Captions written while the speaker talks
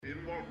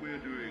we're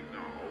doing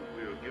now,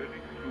 we are getting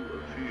to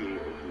a feel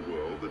of the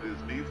world that is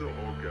neither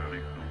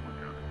organic nor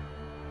mechanical.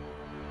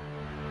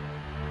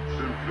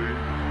 Simply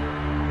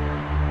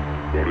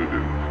what it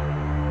is.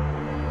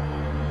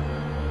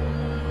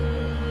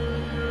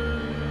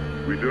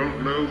 We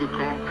don't know the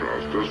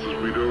contrast, just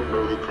as we don't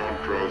know the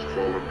contrast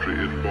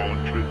voluntary,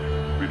 involuntary.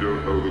 We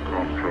don't know the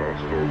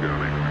contrast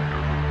organic,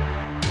 mechanical.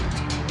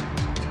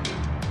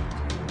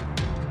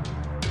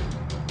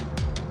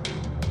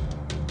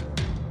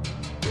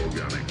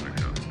 Organic,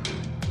 mechanical.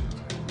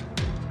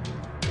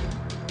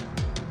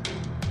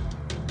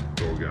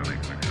 Organic,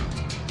 mechanical.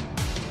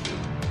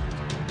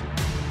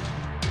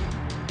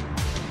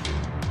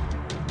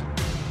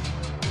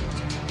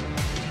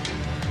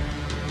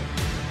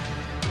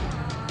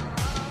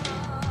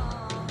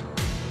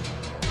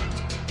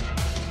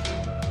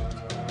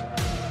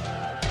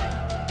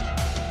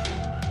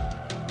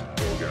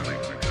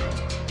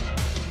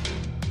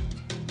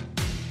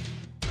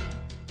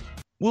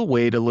 We'll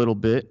wait a little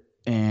bit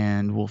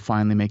and we'll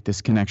finally make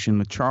this connection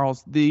with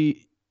Charles.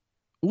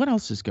 What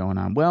else is going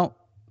on? Well,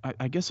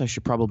 I guess I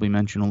should probably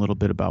mention a little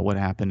bit about what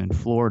happened in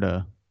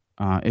Florida.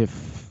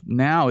 If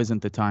now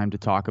isn't the time to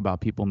talk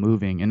about people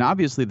moving, and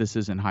obviously this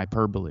isn't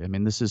hyperbole. I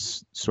mean, this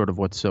is sort of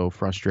what's so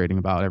frustrating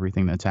about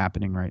everything that's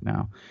happening right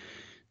now.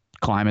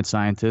 Climate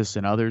scientists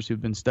and others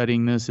who've been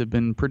studying this have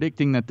been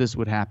predicting that this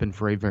would happen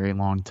for a very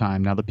long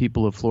time. Now, the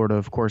people of Florida,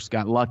 of course,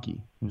 got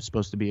lucky. It was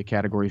supposed to be a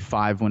Category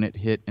 5 when it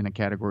hit, and a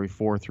Category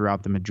 4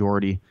 throughout the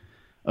majority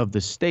of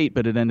the state,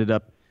 but it ended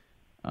up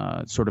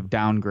sort of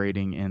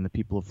downgrading, and the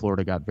people of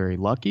Florida got very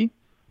lucky.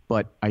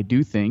 But I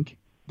do think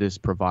this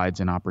provides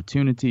an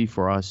opportunity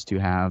for us to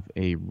have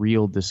a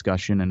real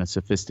discussion and a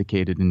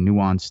sophisticated and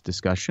nuanced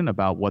discussion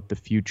about what the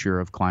future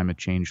of climate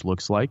change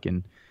looks like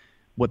and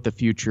what the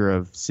future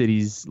of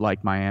cities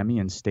like Miami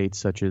and states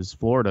such as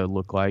Florida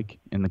look like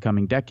in the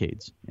coming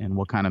decades, and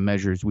what kind of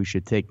measures we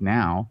should take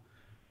now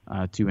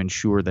to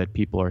ensure that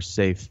people are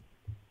safe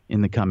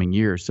in the coming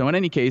years. So in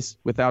any case,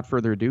 without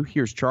further ado,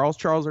 here's Charles.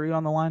 Charles, are you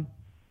on the line?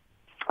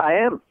 I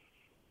am.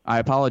 I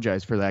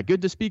apologize for that.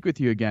 Good to speak with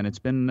you again. It's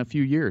been a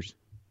few years.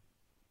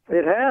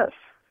 It has.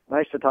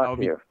 Nice to talk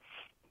to you.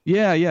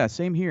 Yeah,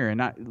 same here.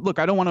 And I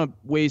don't want to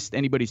waste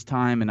anybody's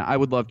time, and I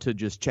would love to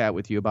just chat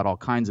with you about all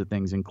kinds of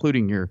things,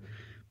 including your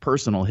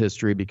personal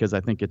history, because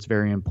I think it's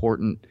very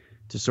important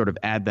to sort of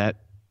add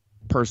that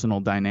personal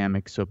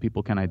dynamic so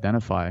people can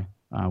identify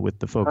with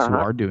the folks who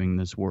are doing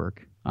this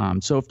work.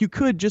 So if you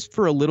could, just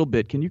for a little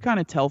bit, can you kind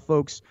of tell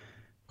folks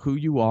who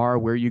you are,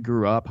 where you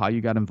grew up, how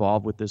you got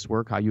involved with this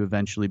work, how you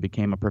eventually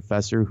became a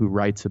professor who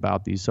writes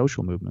about these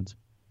social movements?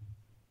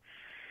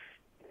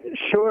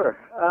 Sure.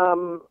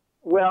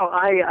 Well,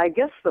 I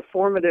guess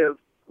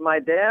my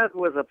dad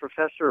was a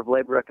professor of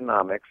labor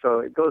economics, so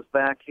it goes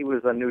back, he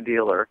was a New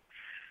Dealer.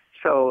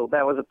 So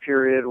that was a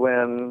period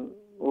when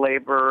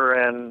labor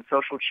and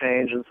social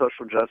change and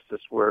social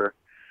justice were,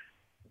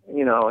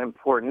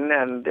 important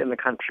and in the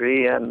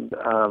country. And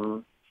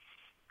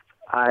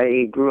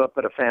I grew up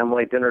at a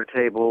family dinner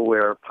table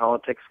where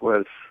politics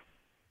was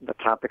the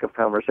topic of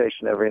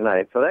conversation every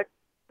night. So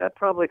that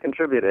probably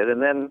contributed.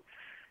 And then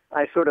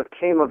I sort of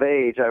came of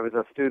age. I was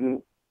a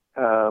student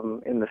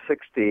in the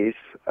 60s,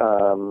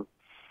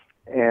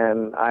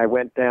 and I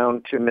went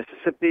down to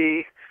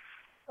Mississippi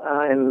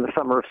in the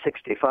summer of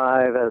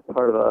 65 as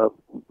part of a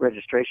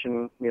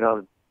registration,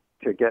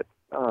 to get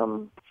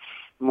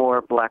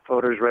more black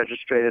voters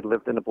registered,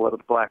 lived in a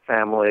black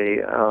family,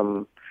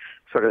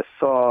 sort of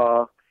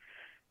saw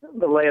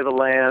the lay of the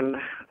land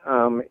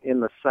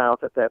in the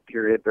South at that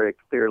period very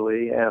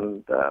clearly,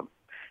 and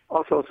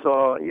also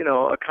saw,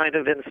 a kind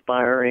of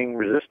inspiring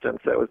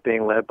resistance that was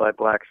being led by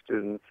black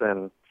students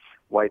and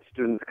white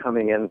students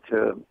coming in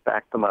to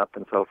back them up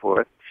and so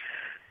forth.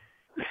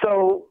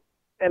 So,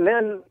 and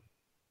then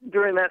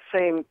during that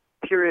same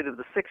period of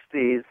the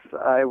 60s,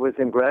 I was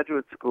in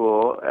graduate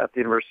school at the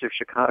University of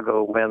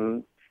Chicago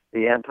when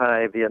the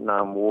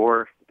anti-Vietnam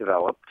War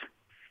developed.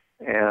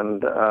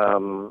 And,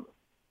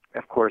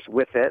 of course,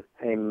 with it,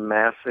 a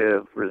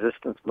massive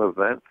resistance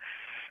movement,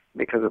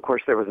 because, of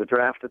course, there was a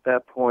draft at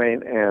that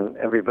point, and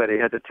everybody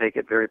had to take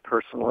it very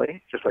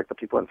personally, just like the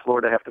people in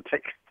Florida have to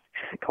take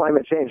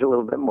climate change a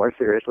little bit more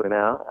seriously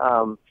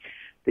now,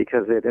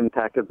 because it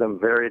impacted them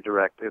very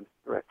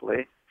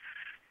directly.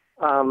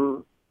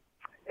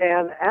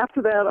 And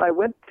after that, I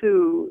went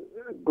to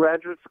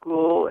graduate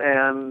school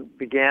and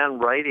began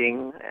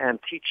writing and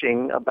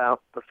teaching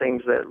about the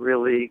things that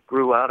really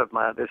grew out of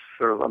this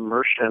sort of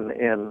immersion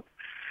in,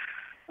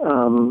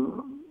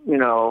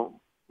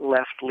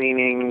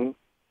 left-leaning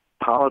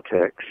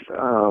politics.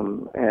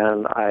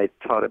 And I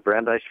taught at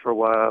Brandeis for a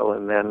while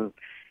and then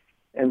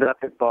ended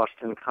up at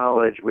Boston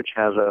College, which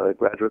has a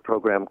graduate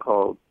program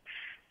called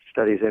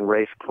Studies in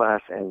Race,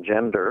 Class, and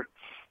Gender,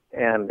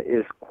 and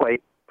is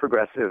quite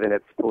progressive in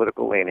its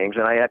political leanings.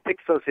 And I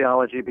picked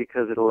sociology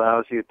because it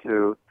allows you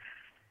to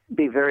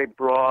be very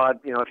broad.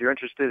 If you're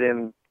interested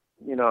in,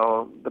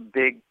 the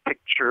big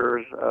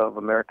pictures of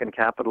American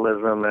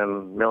capitalism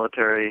and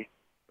military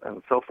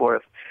and so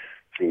forth,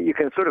 you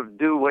can sort of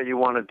do what you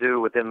want to do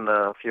within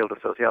the field of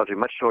sociology,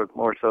 much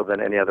more so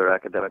than any other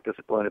academic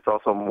discipline. It's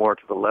also more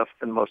to the left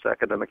than most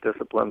academic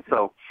disciplines.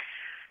 So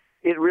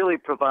it really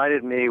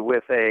provided me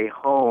with a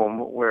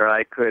home where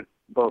I could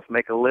both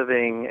make a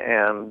living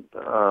and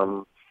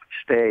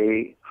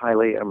stay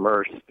highly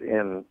immersed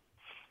in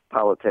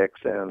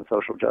politics and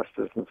social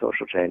justice and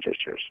social change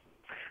issues.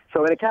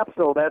 So in a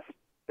capsule, that's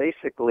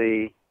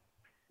basically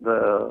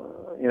the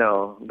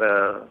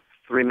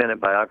 3-minute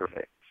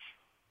biography.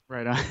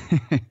 Right on.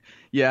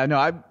 Yeah, no,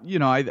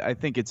 I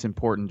think it's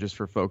important just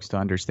for folks to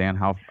understand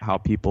how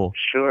people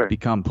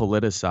become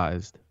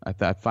politicized.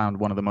 I found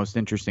one of the most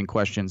interesting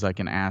questions I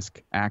can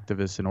ask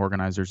activists and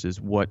organizers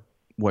is what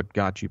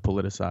got you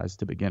politicized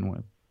to begin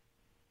with?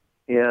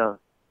 Yeah.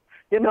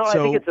 I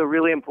think it's a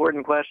really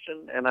important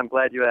question, and I'm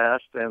glad you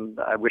asked, and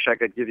I wish I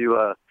could give you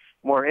a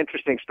more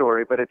interesting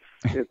story, but it's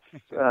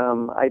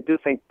I do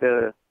think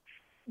the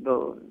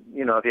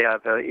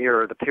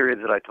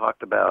periods that I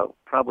talked about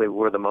probably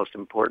were the most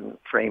important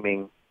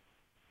framing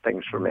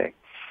things for me.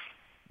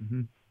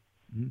 Mm-hmm.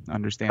 Mm-hmm.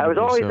 Understandable. I was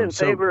always in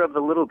favor of the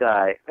little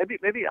guy.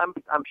 Maybe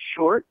I'm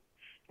short,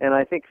 and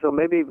I think so.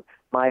 Maybe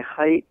my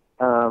height,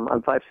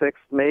 I'm 5'6".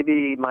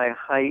 Maybe my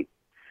height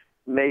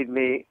made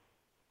me,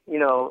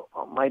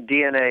 my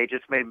DNA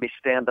just made me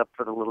stand up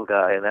for the little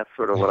guy, and that's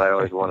sort of what I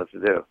always wanted to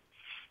do.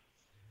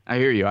 I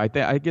hear you. I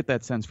get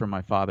that sense from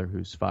my father,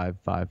 who's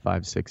 5'5",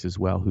 5'6" as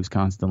well, who's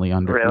constantly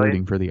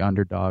rooting for the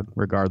underdog,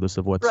 regardless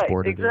of what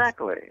sport it is.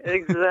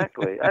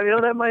 Exactly. I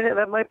mean,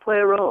 that might play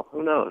a role.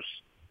 Who knows?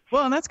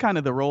 Well, and that's kind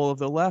of the role of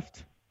the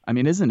left. I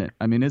mean, isn't it?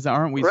 I mean,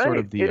 aren't we sort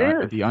of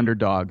the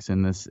underdogs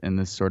in this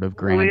sort of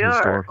grand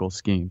historical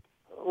scheme?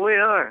 We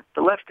are.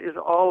 The left is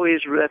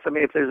always. I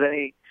mean, if there's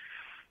any,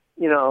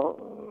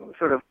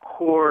 sort of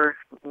core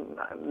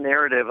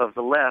narrative of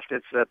the left,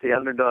 it's that the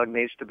underdog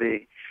needs to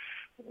be,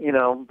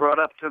 brought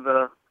up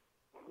to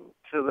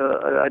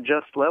a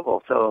just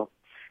level. So,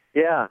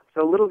 yeah.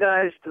 So little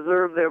guys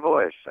deserve their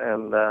voice,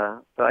 and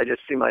so I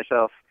just see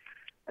myself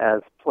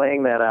as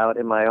playing that out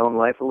in my own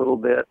life a little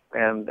bit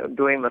and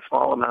doing the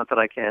small amount that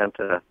I can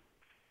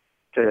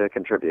to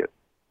contribute.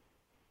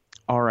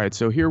 All right.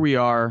 So here we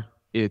are.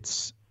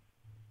 It's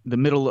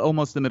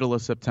almost the middle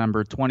of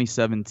September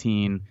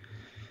 2017.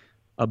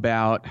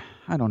 About,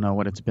 I don't know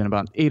what it's been,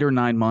 about 8 or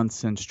 9 months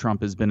since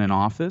Trump has been in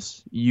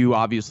office. You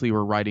obviously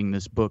were writing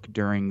this book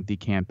during the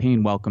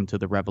campaign, Welcome to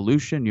the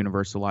Revolution,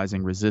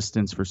 Universalizing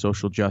Resistance for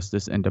Social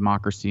Justice and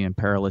Democracy in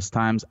Perilous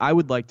Times. I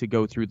would like to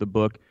go through the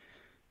book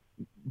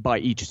by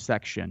each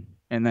section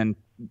and then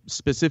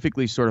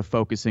specifically sort of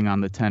focusing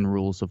on the 10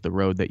 rules of the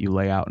road that you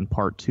lay out in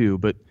part 2.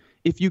 But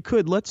if you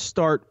could, let's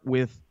start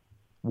with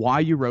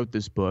why you wrote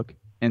this book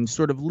and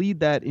sort of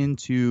lead that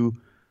into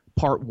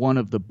part 1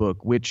 of the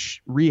book,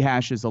 which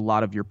rehashes a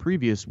lot of your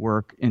previous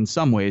work in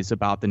some ways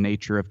about the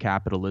nature of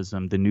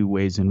capitalism, the new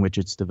ways in which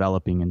it's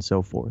developing, and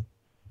so forth.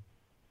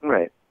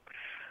 Right.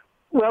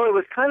 Well, it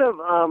was kind of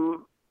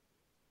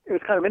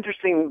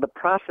interesting, the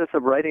process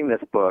of writing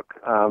this book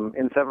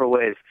in several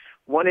ways.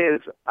 One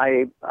is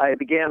I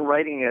began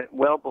writing it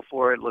well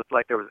before it looked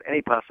like there was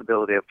any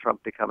possibility of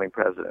Trump becoming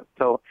president.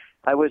 So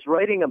I was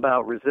writing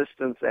about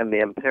resistance and the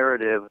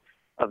imperative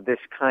of this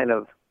kind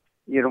of,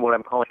 what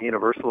I'm calling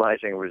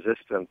universalizing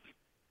resistance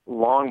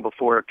long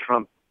before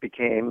Trump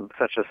became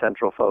such a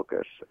central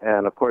focus.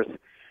 And of course,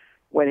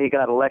 when he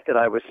got elected,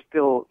 I was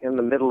still in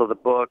the middle of the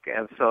book,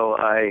 and so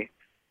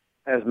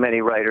as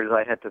many writers,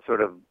 I had to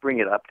sort of bring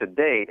it up to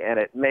date, and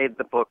it made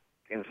the book,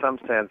 in some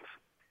sense,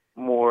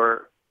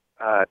 more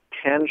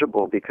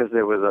tangible because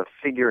there was a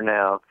figure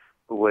now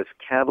who was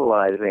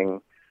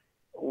catalyzing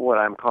what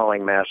I'm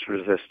calling mass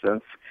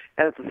resistance.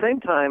 And at the same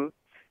time,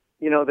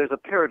 there's a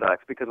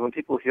paradox because when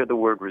people hear the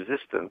word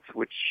resistance,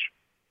 which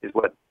is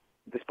what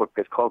this book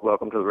is called,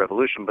 Welcome to the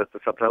Revolution, but the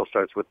subtitle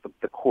starts with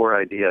the core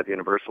idea of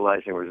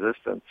universalizing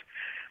resistance,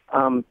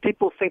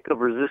 people think of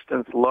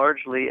resistance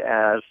largely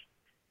as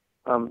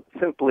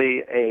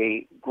simply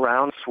a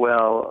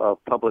groundswell of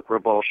public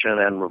revulsion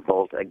and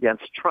revolt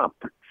against Trump.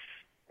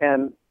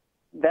 And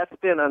that's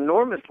been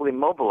enormously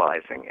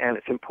mobilizing, and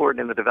it's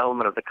important in the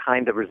development of the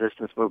kind of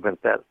resistance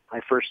movement that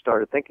I first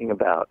started thinking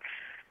about.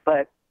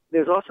 But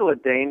there's also a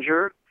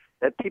danger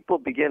that people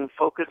begin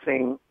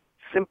focusing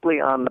simply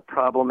on the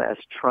problem as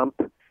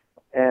Trump,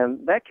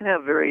 and that can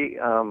have very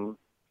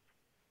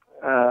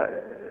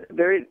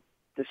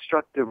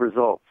destructive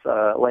results.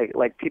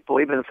 Like people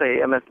even say,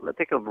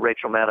 think of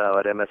Rachel Maddow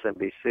at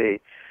MSNBC.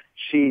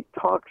 She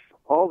talks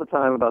all the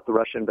time about the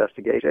Russia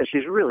investigation, and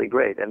she's really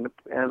great.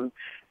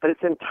 But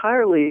it's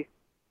entirely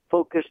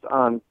focused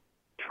on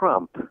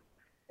Trump,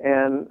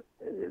 and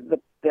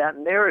that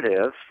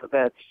narrative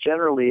that's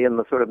generally in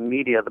the sort of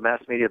media, the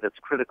mass media that's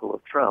critical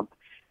of Trump,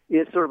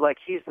 is sort of like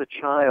he's the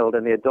child,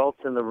 and the adults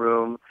in the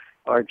room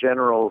are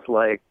generals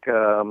like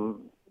Kelly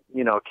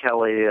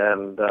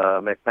and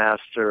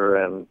McMaster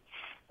and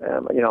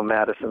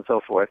Mattis and so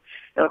forth.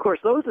 And of course,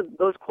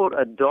 those quote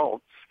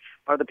adults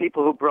are the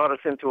people who brought us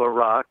into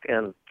Iraq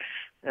and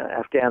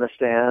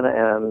Afghanistan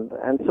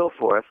and so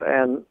forth.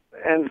 And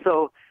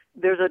so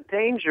there's a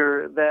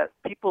danger that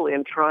people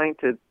in trying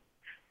to,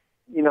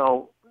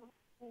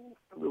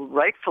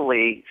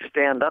 rightfully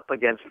stand up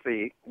against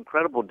the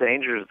incredible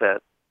dangers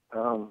that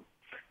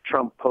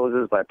Trump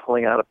poses by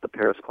pulling out of the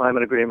Paris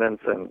climate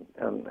agreements and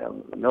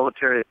the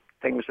military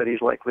things that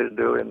he's likely to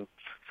do and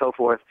so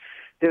forth.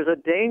 There's a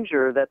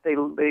danger that they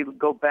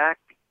go back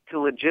to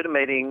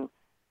legitimating,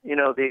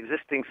 the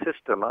existing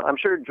system. I'm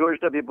sure George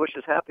W. Bush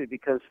is happy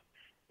because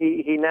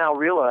he now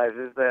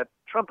realizes that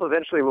Trump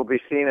eventually will be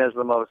seen as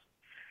the most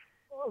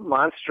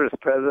monstrous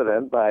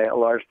president by a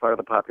large part of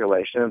the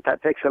population, and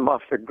that takes him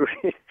off the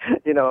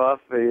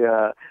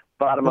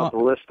bottom of the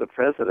list of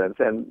presidents.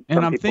 And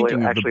I'm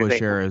thinking of the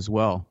Bush era as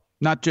well,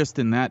 not just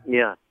in that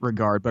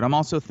regard, but I'm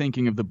also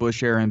thinking of the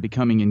Bush era and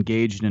becoming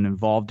engaged and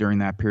involved during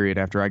that period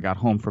after I got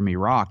home from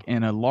Iraq.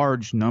 And a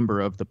large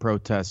number of the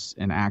protests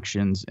and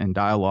actions and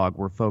dialogue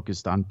were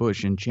focused on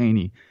Bush and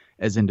Cheney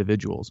as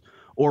individuals,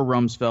 or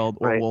Rumsfeld,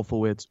 or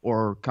Wolfowitz,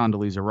 or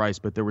Condoleezza Rice.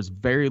 But there was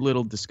very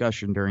little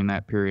discussion during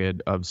that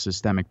period of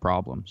systemic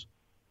problems.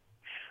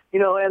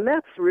 And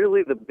that's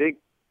really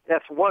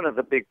that's one of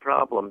the big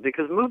problems,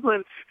 because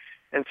movements,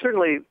 and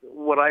certainly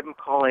what I'm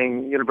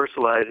calling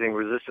universalizing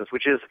resistance,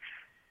 which is,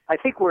 I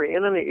think we're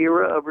in an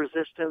era of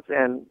resistance,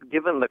 and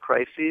given the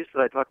crises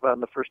that I talk about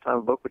in the first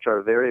time book, which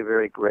are very,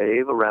 very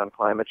grave around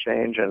climate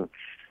change and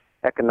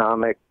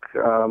economic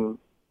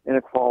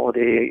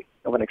inequality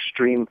of an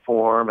extreme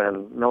form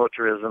and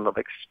militarism of,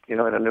 in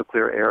a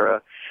nuclear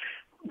era,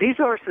 these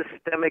are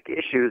systemic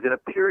issues in a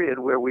period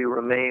where we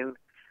remain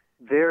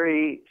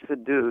very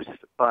seduced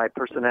by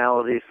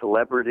personality,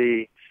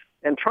 celebrity,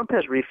 and Trump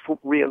has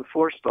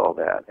reinforced all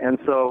that. And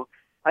so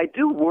I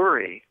do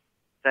worry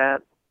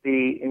that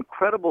the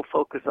incredible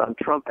focus on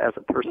Trump as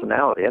a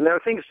personality, and there are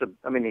things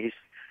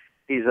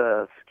he's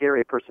a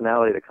scary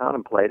personality to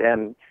contemplate,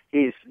 and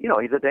he's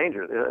a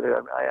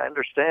danger. I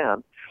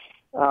understand.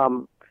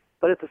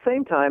 But at the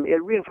same time,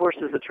 it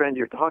reinforces the trend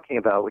you're talking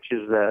about, which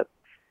is that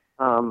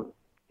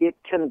it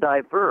can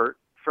divert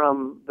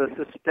from the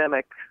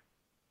systemic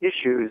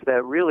issues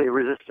that really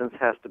resistance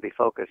has to be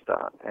focused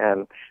on.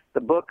 And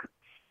the book,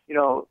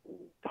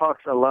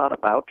 talks a lot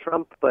about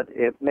Trump, but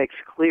it makes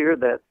clear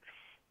that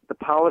the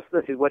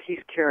policy, what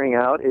he's carrying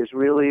out is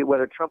really,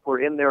 whether Trump were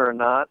in there or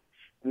not,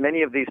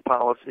 many of these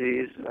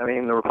policies,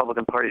 the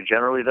Republican Party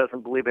generally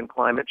doesn't believe in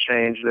climate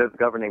change. They're the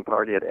governing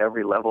party at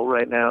every level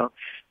right now.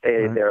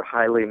 They're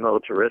highly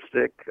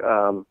militaristic.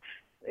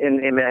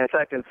 In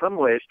fact, in some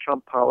ways,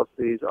 Trump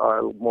policies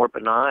are more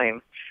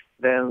benign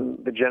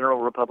than the general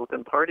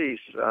Republican parties.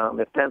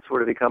 If Pence were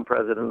to become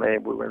president, they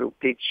were to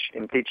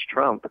impeach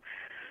Trump.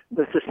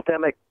 The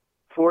systemic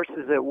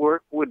forces at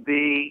work would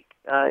be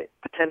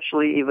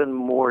potentially even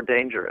more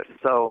dangerous.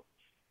 So,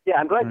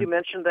 I'm glad you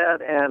mentioned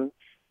that. And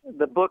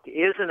the book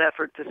is an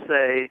effort to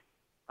say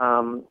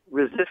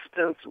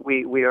resistance,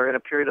 we are in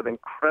a period of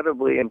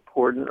incredibly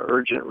important,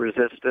 urgent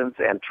resistance,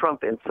 and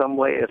Trump in some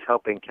way is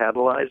helping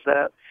catalyze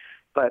that.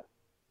 But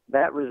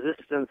that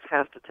resistance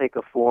has to take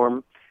a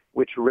form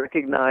which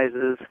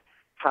recognizes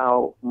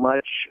how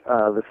much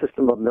the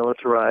system of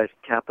militarized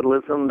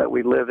capitalism that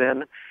we live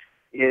in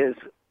is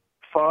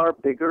far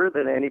bigger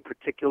than any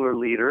particular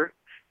leader.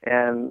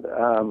 And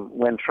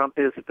when Trump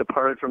is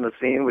departed from the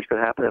scene, which could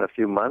happen in a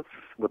few months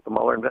with the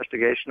Mueller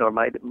investigation, or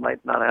might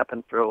not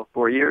happen for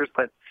 4 years,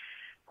 but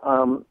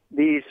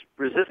these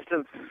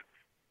resistance,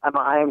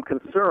 I am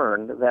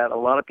concerned that a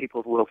lot of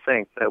people will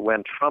think that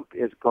when Trump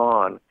is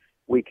gone,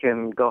 we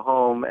can go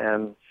home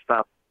and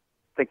stop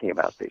thinking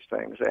about these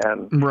things.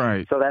 And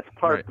so that's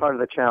part of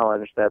the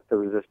challenge that the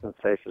resistance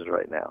faces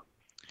right now.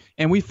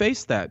 And we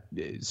faced that.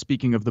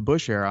 Speaking of the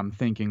Bush era, I'm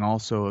thinking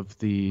also of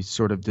the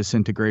sort of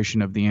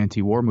disintegration of the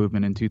anti-war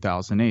movement in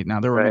 2008. Now,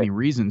 there were many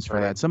reasons for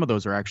that. Some of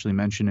those are actually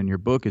mentioned in your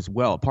book as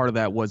well. Part of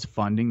that was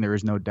funding. There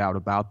is no doubt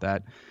about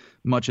that.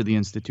 Much of the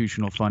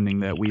institutional funding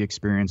that we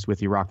experienced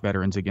with Iraq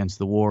Veterans Against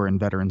the War and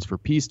Veterans for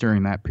Peace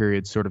during that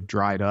period sort of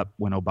dried up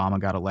when Obama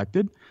got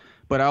elected.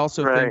 But I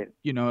also think,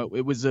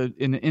 it was an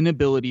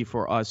inability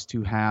for us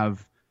to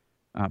have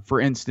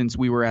for instance,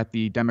 we were at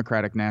the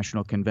Democratic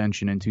National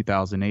Convention in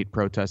 2008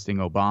 protesting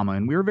Obama,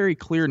 and we were very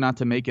clear not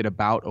to make it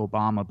about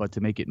Obama, but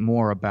to make it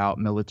more about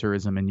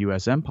militarism and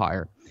U.S.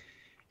 empire.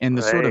 And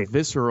the sort of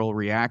visceral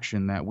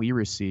reaction that we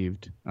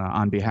received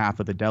on behalf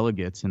of the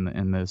delegates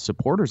and the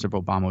supporters of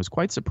Obama was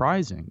quite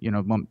surprising.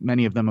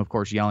 Many of them, of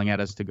course, yelling at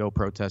us to go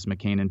protest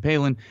McCain and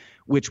Palin,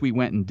 which we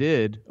went and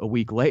did a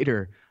week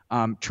later,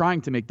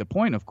 trying to make the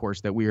point, of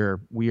course, that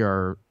we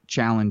are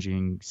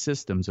challenging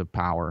systems of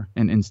power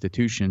and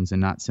institutions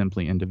and not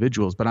simply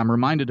individuals. But I'm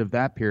reminded of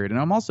that period. And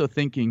I'm also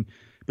thinking,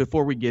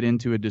 before we get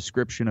into a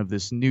description of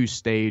this new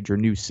stage or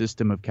new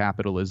system of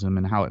capitalism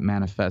and how it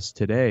manifests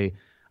today,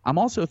 I'm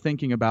also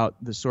thinking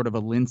about the sort of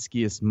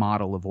Alinskyist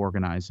model of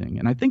organizing.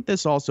 And I think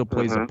this also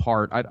plays a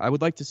part. I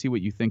would like to see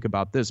what you think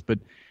about this, but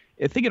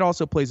I think it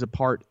also plays a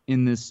part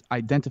in this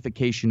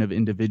identification of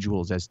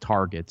individuals as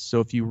targets. So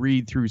if you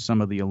read through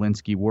some of the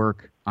Alinsky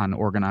work on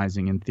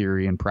organizing in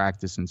theory and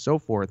practice and so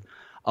forth,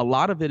 a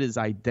lot of it is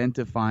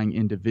identifying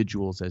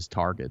individuals as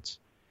targets.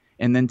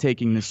 and then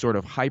taking this sort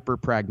of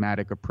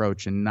hyper-pragmatic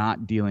approach and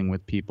not dealing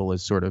with people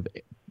as sort of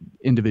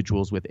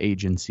individuals with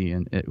agency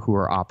and who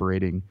are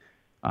operating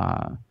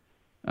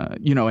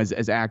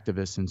as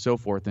activists and so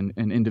forth, and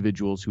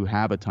individuals who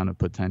have a ton of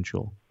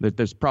potential.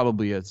 There's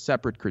probably a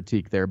separate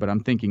critique there, but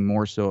I'm thinking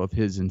more so of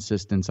his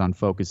insistence on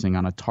focusing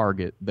on a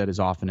target that is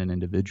often an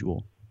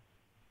individual.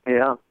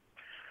 Yeah.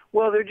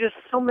 Well, there are just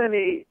so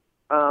many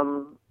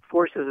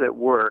forces at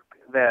work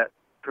that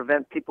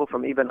prevent people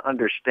from even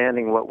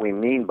understanding what we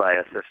mean by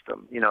a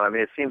system.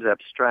 It seems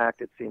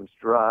abstract, it seems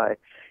dry.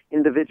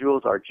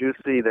 Individuals are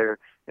juicy. They're,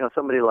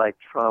 somebody like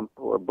Trump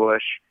or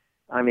Bush.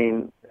 I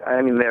mean,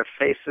 their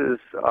faces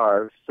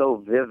are so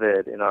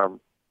vivid in our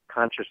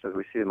consciousness.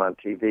 We see them on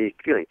TV,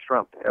 clearly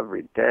Trump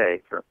every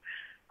day for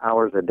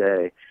hours a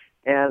day.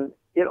 And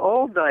it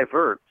all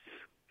diverts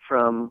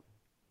from,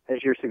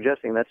 as you're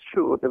suggesting, that's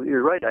true.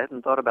 You're right. I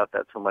hadn't thought about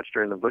that so much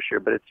during the Bush year,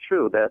 but it's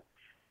true that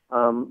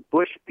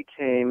Bush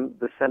became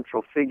the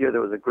central figure.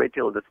 There was a great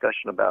deal of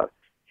discussion about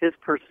his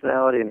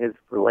personality and his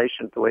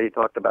relation to the way he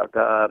talked about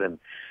God. And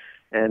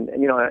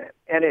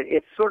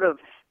it sort of,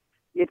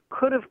 it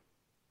could have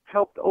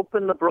helped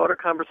open the broader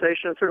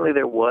conversation. Certainly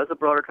there was a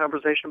broader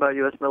conversation about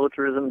U.S.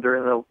 militarism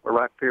during the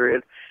Iraq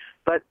period.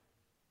 But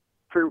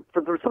for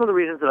some of the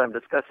reasons that I'm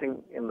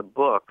discussing in the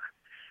book,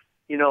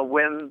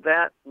 when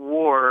that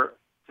war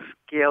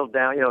scaled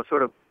down,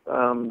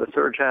 the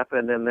surge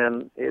happened and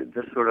then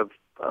this sort of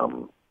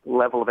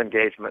level of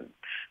engagement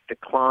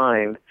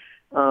declined,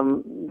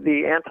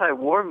 the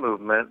anti-war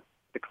movement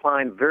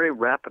declined very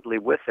rapidly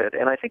with it.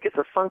 And I think it's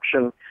a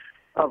function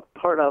of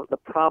part of the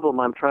problem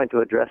I'm trying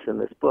to address in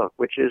this book,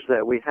 which is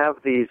that we have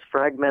these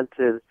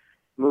fragmented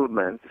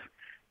movements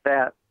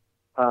that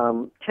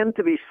tend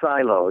to be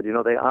siloed.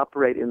 They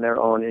operate in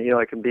their own,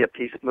 it can be a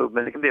peace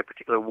movement, it can be a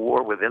particular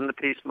war within the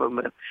peace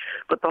movement,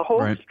 but the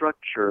whole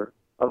structure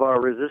of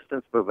our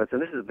resistance movements,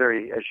 and this is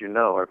very, as you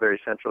know, are very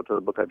central to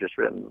the book I've just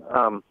written,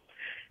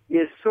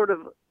 is sort of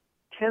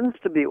tends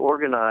to be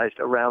organized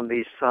around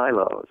these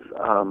silos,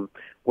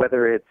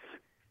 whether it's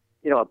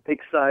a big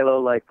silo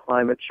like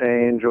climate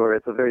change, or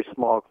it's a very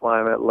small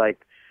silo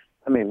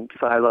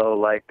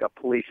like a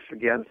police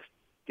against,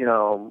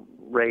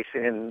 race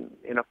in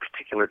a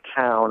particular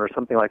town or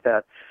something like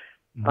that.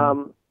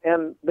 Mm-hmm.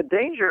 And the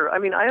danger,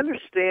 I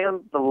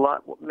understand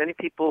many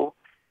people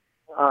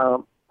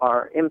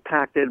are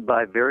impacted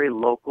by very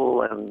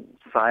local and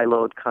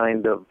siloed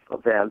kind of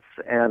events,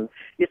 and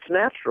it's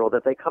natural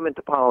that they come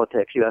into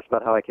politics. You asked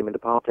about how I came into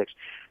politics.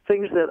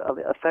 Things that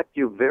affect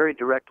you very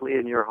directly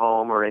in your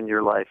home or in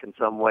your life in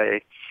some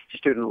way,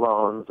 student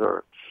loans,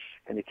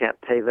 and you can't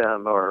pay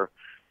them, or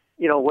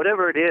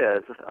whatever it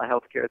is, a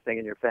healthcare thing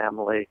in your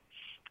family.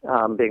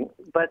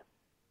 But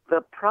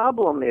the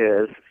problem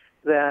is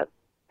that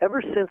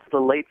ever since the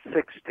late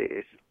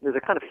 60s, there's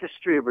a kind of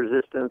history of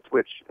resistance,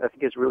 which I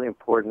think is really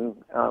important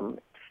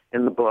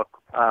in the book,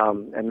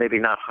 and maybe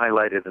not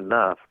highlighted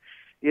enough,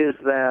 is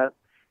that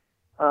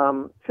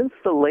since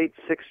the late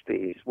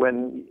 60s,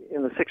 when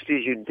in the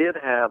 60s you did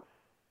have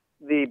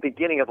the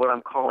beginning of what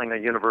I'm calling a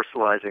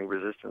universalizing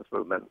resistance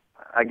movement.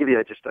 I give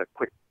you just a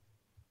quick,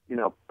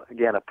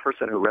 again, a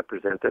person who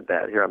represented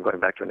that. Here I'm going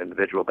back to an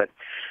individual. But,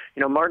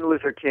 Martin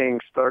Luther King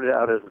started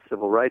out as a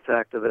civil rights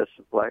activist,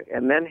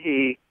 and then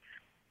he,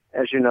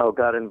 as you know,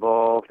 got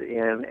involved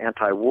in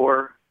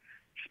anti-war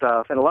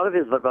stuff. And a lot of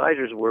his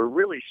advisors were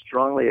really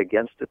strongly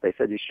against it. They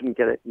said you shouldn't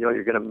get it,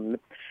 you're going to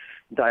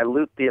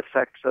dilute the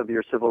effects of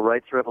your civil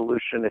rights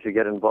revolution if you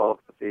get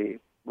involved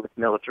with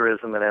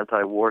militarism and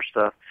anti-war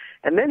stuff.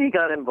 And then he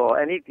got involved,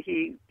 and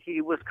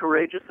he was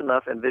courageous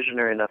enough and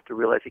visionary enough to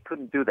realize he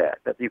couldn't do that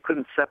you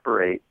couldn't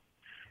separate,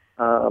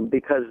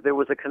 because there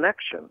was a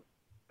connection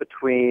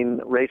between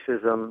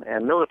racism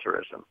and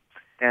militarism.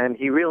 And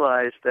he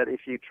realized that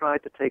if you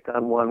tried to take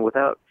on one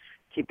without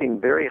keeping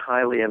very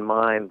highly in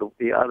mind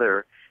the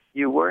other,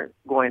 you weren't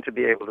going to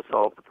be able to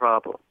solve the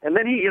problem. And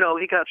then he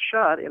got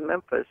shot in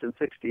Memphis in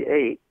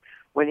 '68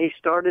 when he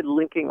started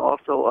linking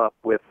also up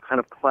with kind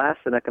of class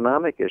and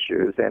economic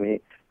issues. And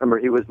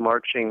he was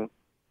marching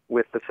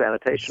with the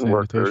sanitation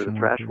workers, the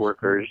trash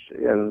workers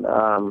in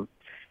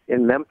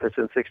Memphis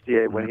in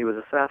 '68 when he was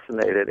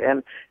assassinated.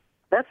 And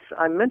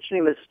I'm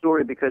mentioning this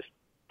story because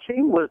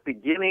King was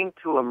beginning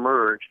to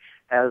emerge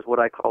as what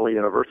I call a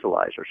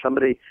universalizer,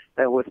 somebody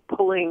that was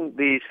pulling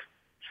these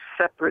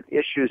separate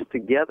issues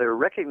together,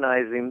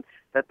 recognizing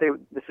that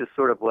this is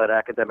sort of what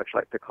academics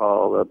like to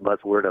call the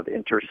buzzword of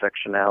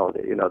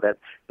intersectionality, that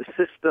the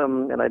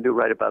system, and I do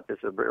write about this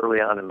early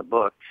on in the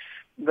book,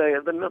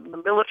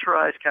 the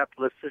militarized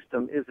capitalist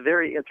system is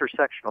very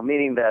intersectional,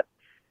 meaning that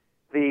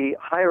the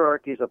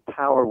hierarchies of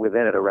power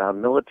within it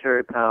around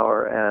military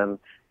power and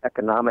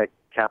economic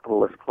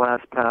capitalist class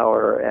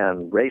power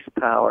and race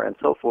power and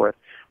so forth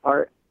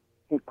are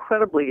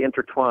incredibly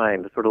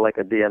intertwined, sort of like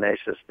a DNA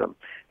system.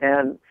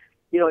 And,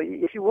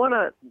 if you want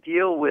to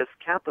deal with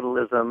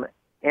capitalism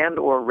and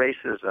or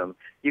racism,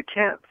 you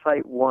can't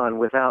fight one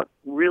without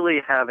really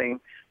having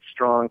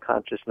strong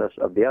consciousness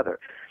of the other.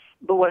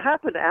 But what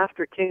happened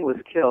after King was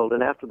killed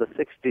and after the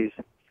 60s,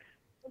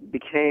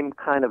 became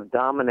kind of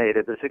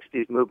dominated. The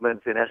 60s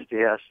movements in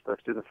SDS, the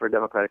Students for a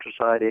Democratic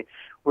Society,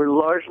 were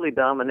largely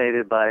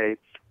dominated by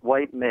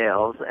white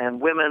males,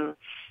 and women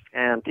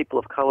and people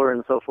of color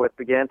and so forth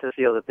began to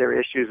feel that their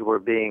issues were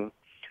being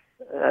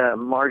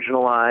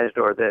marginalized,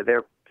 or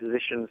their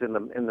positions in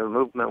the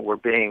movement were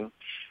being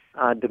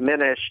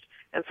diminished.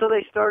 And so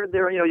they started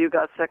there. You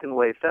got second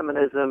wave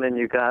feminism, and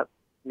you got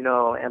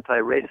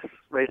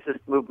anti-racist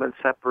movements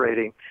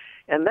separating.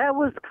 And that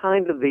was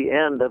kind of the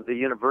end of the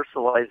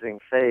universalizing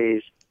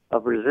phase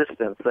of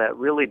resistance that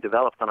really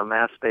developed on a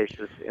mass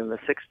basis in the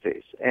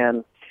 60s.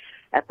 And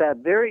at that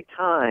very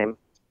time,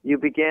 you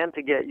began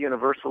to get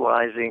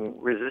universalizing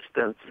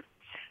resistance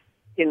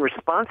in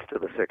response to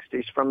the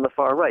 60s from the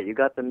far right. You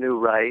got the new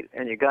right,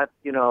 and you got,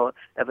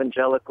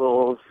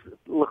 evangelicals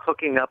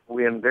hooking up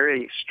in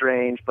very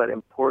strange but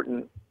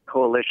important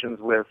coalitions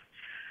with,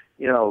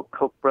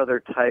 Koch brother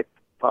type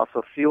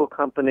fossil fuel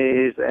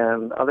companies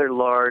and other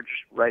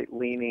large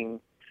right-leaning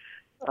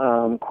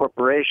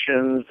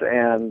corporations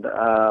and,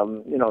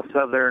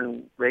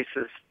 southern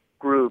racist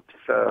groups,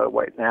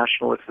 white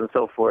nationalists and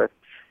so forth,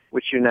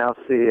 which you now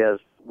see as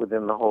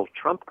within the whole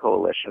Trump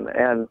coalition.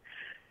 And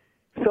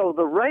so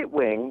the right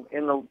wing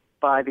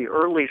by the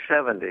early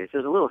 70s,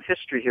 there's a little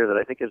history here that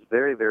I think is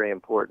very, very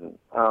important,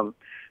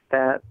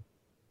 that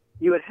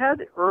you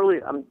had early,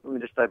 let me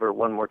just divert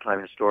one more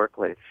time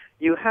historically.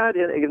 You had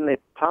in the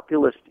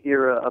populist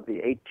era of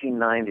the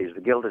 1890s,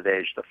 the Gilded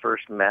Age, the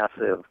first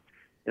massive,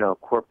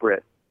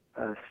 corporate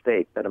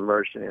state that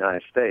emerged in the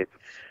United States.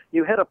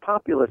 You had a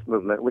populist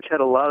movement which had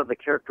a lot of the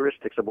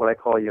characteristics of what I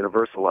call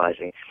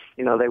universalizing.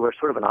 They were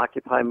sort of an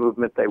Occupy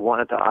movement. They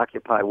wanted to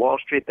occupy Wall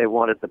Street. They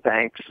wanted the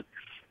banks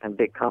and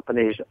big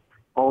companies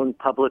owned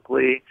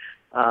publicly.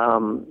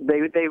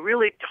 They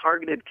really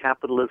targeted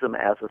capitalism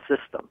as a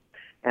system.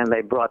 And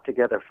they brought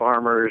together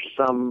farmers,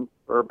 some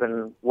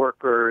urban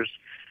workers.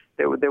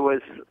 It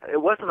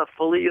wasn't a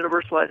fully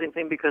universalizing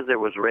thing because there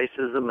was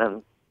racism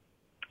and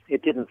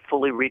it didn't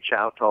fully reach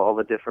out to all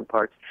the different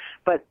parts.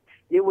 But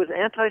it was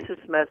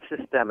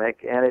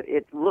anti-systemic, and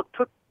it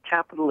took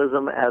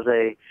capitalism as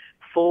a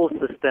full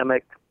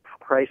systemic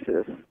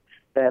crisis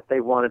that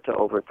they wanted to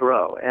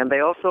overthrow. And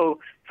they also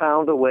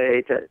found a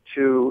way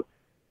to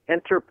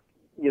enter,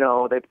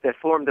 they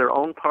formed their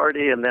own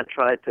party and then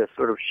tried to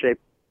sort of shape,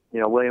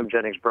 William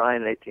Jennings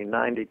Bryan in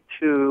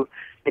 1892.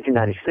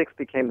 1896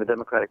 became the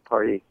Democratic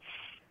Party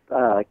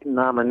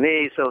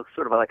nominee, so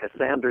sort of like a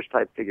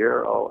Sanders-type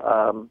figure,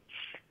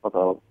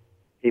 although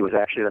he was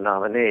actually the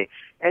nominee.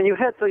 And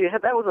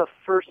that was a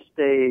first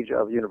stage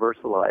of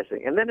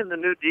universalizing. And then in the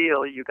New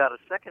Deal, you got a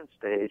second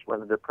stage when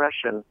the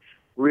Depression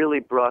really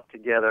brought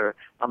together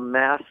a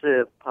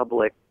massive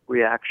public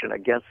reaction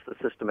against the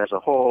system as a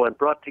whole and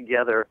brought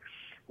together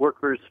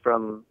workers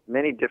from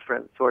many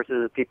different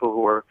sources, people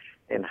who were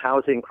in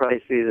housing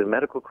crises and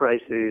medical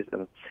crises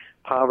and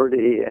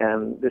poverty,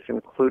 and this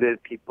included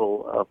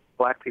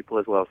black people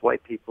as well as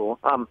white people.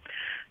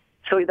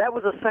 So that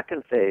was a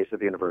second phase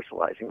of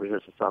universalizing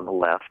resistance on the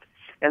left.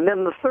 And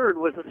then the third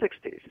was the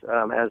 60s,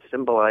 as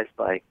symbolized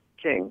by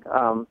King.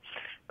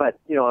 But,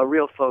 a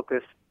real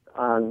focus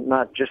on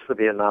not just the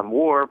Vietnam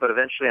War, but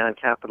eventually on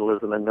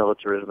capitalism and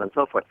militarism and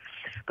so forth.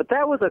 But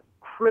that was a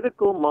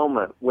critical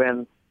moment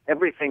when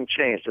everything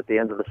changed at the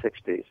end of the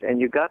 60s.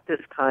 And you got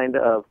this kind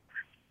of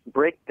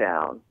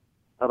breakdown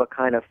of a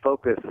kind of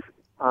focus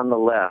on the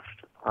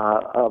left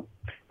of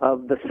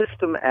the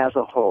system as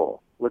a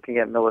whole, looking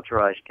at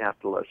militarized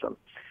capitalism.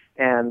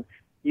 And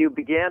you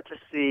began to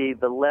see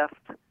the left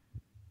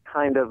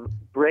kind of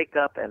break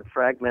up and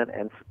fragment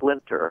and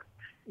splinter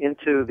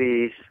into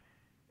these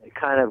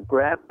kind of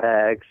grab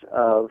bags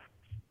of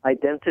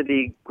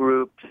identity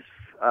groups,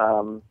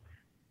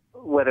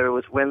 whether it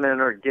was women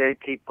or gay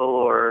people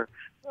or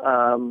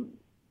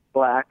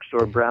blacks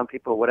or brown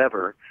people,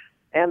 whatever.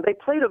 And they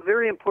played a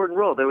very important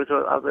role. There was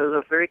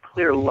a very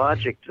clear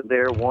logic to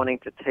their wanting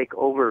to take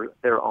over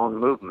their own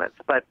movements.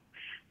 But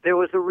there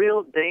was a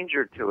real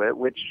danger to it,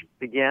 which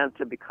began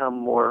to become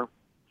more,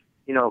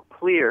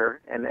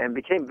 clear and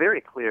became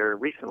very clear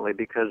recently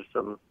because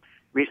some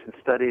recent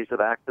studies of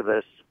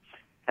activists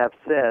have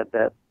said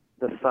that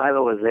the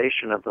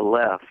siloization of the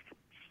left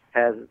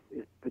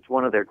it's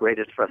one of their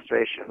greatest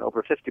frustration.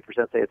 Over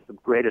 50% say it's the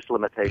greatest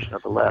limitation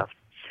of the left.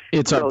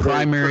 It's our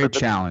primary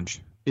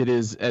challenge. It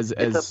is,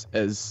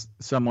 as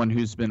someone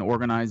who's been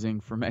organizing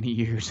for many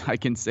years, I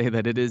can say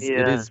that it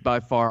is by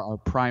far our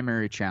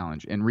primary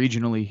challenge. And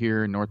regionally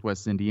here in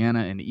Northwest Indiana,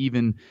 and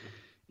even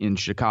in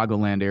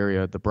Chicagoland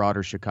area, the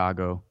broader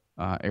Chicago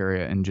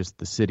area, and just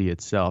the city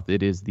itself,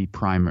 it is the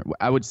primary.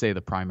 I would say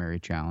the primary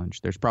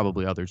challenge. There's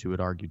probably others who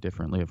would argue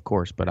differently, of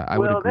course, but I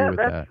would agree with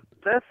that.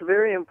 That's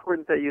very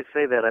important that you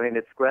say that. I mean,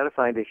 it's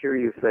gratifying to hear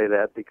you say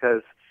that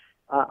because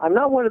I'm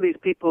not one of these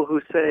people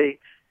who say,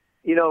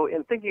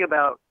 in thinking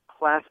about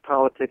class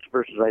politics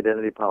versus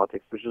identity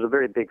politics, which is a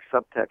very big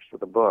subtext of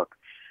the book,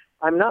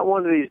 I'm not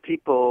one of these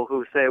people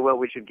who say, well,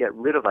 we should get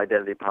rid of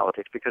identity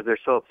politics because they're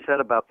so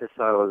upset about this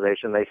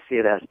siloization. They see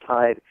it as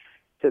tied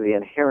to the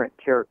inherent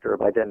character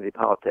of identity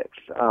politics.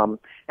 And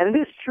it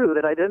is true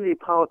that identity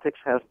politics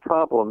has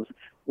problems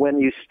when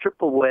you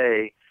strip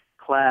away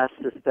class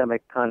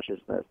systemic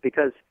consciousness,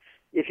 because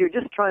if you're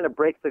just trying to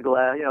break the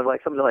glass,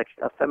 like somebody like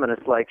a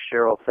feminist like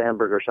Sheryl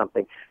Sandberg or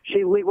something,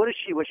 when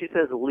she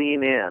says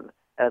lean in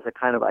as a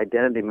kind of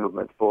identity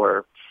movement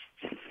for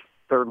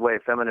third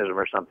wave feminism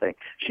or something,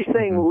 she's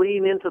saying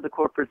lean into the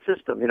corporate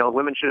system.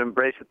 Women should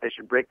embrace it. They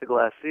should break the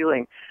glass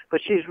ceiling.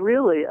 But she's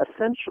really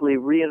essentially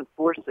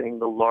reinforcing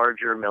the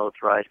larger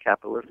militarized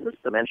capitalist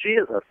system. And she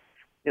is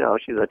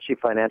she's a chief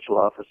financial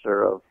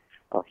officer of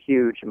a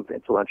huge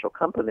influential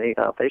company,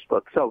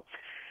 Facebook. So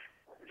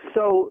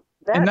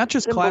that, and not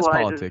just class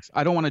politics.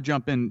 I don't want to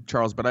jump in,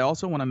 Charles, but I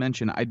also want to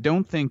mention, I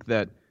think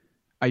that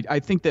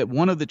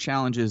one of the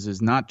challenges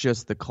is not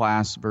just the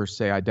class versus,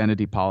 say,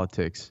 identity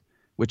politics,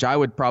 which I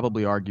would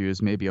probably argue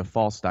is maybe a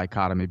false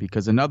dichotomy,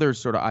 because another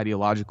sort of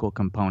ideological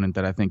component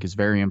that I think is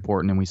very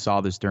important, and we saw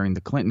this during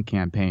the Clinton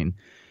campaign,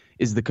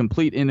 is the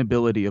complete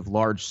inability of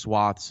large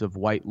swaths of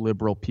white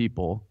liberal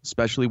people,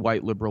 especially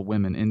white liberal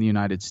women in the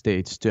United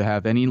States, to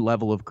have any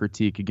level of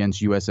critique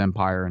against U.S.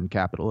 empire and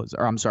capitalism,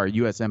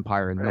 U.S.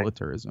 empire and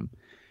militarism.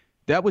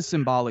 That was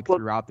symbolic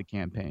throughout the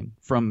campaign,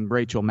 from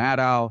Rachel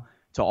Maddow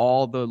to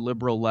all the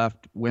liberal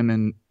left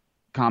women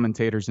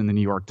commentators in the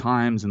New York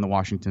Times and the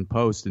Washington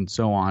Post and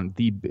so on.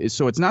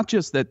 So it's not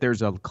just that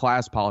there's a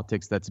class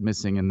politics that's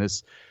missing in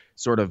this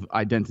sort of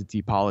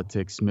identity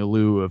politics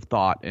milieu of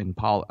thought and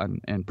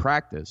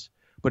practice,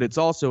 but it's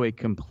also a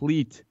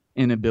complete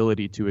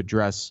inability to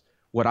address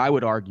what I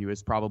would argue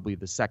is probably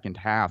the second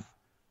half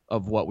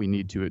of what we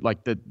need to,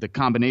 like the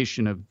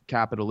combination of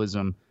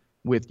capitalism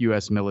with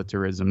U.S.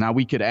 militarism. Now,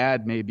 we could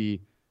add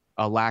maybe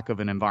a lack of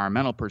an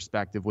environmental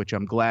perspective, which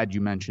I'm glad you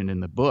mentioned in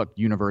the book,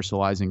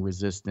 universalizing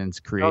resistance,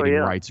 creating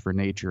rights for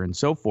nature, and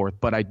so forth.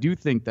 But I do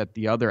think that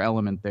the other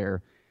element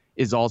there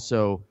is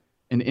also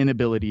an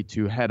inability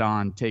to head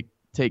on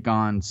take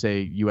on, say,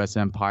 U.S.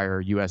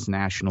 empire, U.S.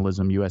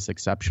 nationalism, U.S.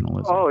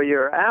 exceptionalism. Oh,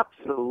 you're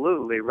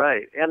absolutely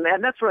right, and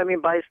that's what I mean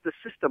by the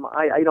system.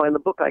 In the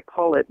book I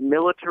call it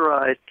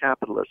militarized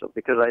capitalism,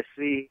 because I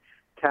see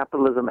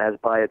capitalism as,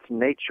 by its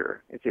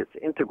nature, it's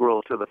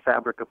integral to the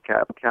fabric of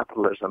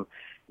capitalism,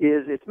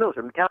 is its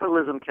military.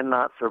 Capitalism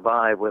cannot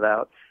survive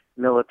without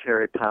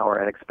military power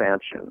and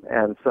expansion,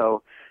 and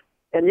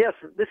yes,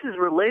 this is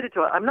related to.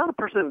 I'm not a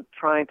person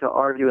trying to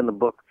argue in the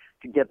book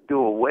to do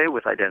away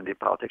with identity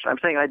politics. I'm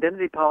saying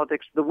identity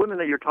politics, the women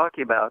that you're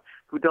talking about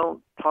who don't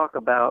talk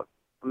about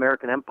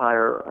American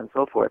empire and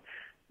so forth,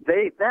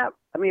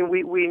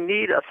 we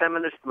need a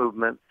feminist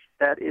movement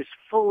that is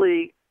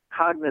fully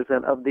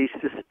cognizant of the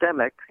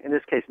systemic, in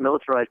this case,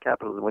 militarized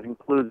capitalism, which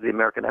includes the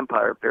American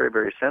empire very,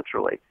 very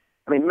centrally.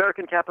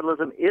 American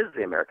capitalism is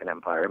the American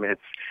empire.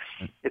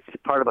 It's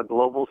part of a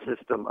global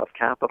system of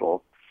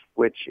capital,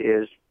 which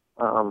is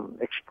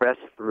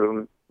expressed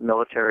through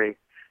military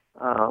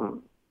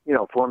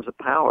forms of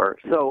power.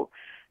 So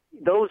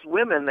those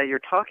women that you're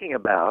talking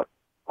about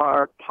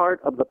are part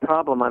of the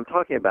problem I'm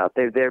talking about.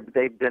 They've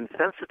been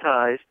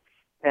sensitized,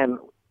 and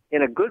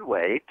in a good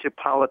way, to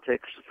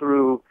politics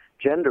through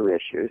gender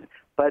issues,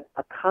 but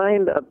a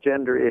kind of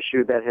gender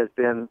issue that has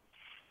been,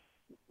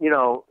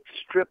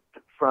 stripped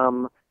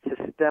from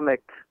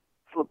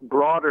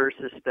broader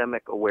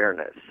systemic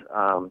awareness.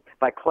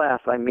 By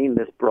class, I mean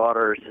this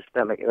broader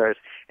systemic awareness.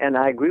 And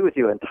I agree with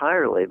you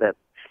entirely that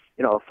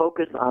a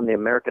focus on the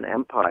American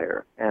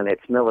empire and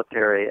its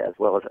military, as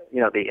well as,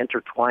 the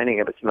intertwining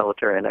of its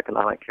military and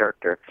economic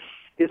character,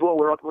 is what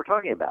we're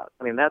talking about.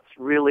 That's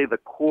really the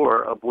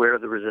core of where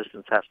the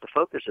resistance has to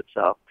focus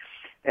itself.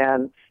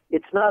 And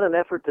it's not an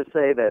effort to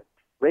say that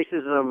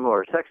racism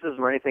or sexism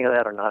or anything of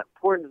that are not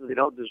important, that they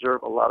don't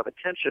deserve a lot of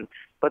attention,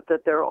 but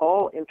that they're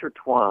all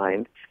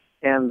intertwined,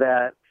 and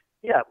that,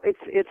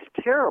 it's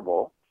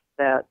terrible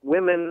that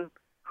women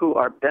who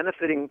are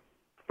benefiting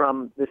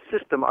from the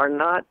system are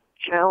not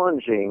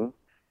challenging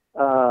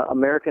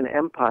American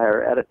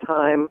empire at a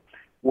time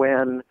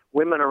when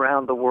women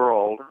around the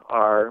world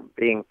are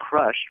being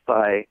crushed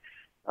by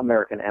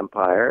American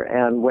empire,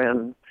 and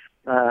when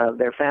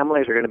their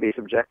families are going to be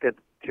subjected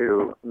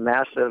to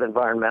massive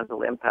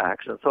environmental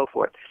impacts and so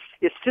forth.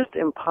 It's just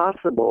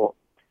impossible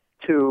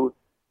to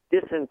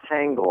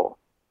disentangle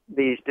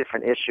these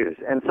different issues.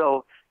 And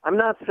so I'm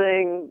not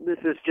saying this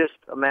is just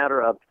a matter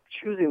of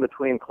choosing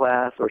between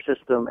class or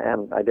system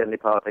and identity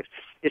politics.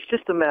 It's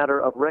just a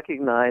matter of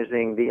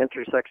recognizing the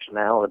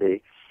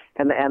intersectionality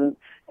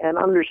and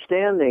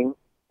understanding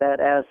that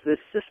as this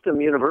system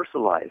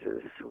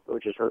universalizes,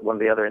 which is one of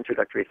the other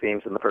introductory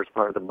themes in the first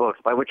part of the book,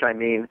 by which I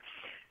mean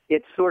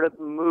it sort of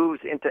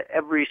moves into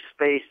every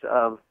space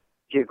of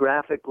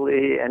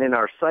geographically and in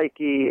our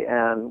psyche,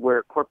 and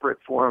where corporate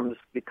forms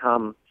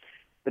become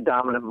the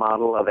dominant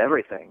model of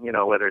everything,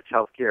 whether it's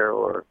healthcare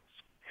or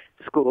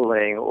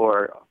schooling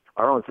or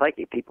our own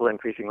psyche. People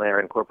increasingly are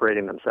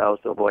incorporating themselves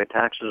to avoid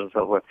taxes and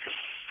so forth.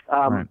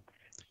 Right.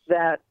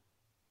 That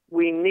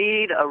we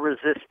need a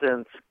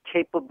resistance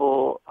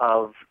capable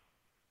of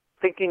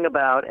thinking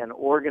about and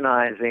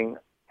organizing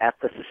at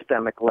the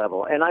systemic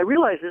level. And I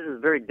realize this is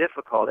very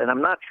difficult, and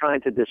I'm not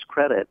trying to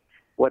discredit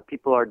what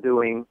people are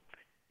doing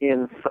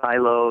in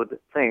siloed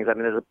things. I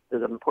mean,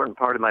 there's an important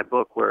part of my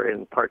book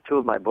in part 2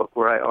 of my book,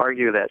 where I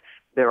argue that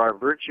there are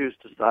virtues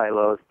to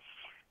silos.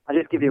 I'll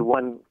just give you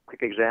one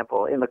quick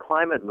example. In the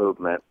climate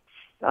movement,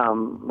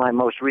 my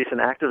most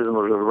recent activism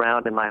was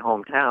around in my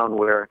hometown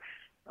where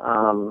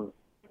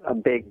a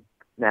big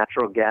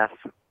natural gas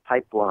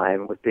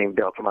pipeline was being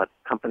built from a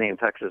company in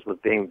Texas, was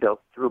being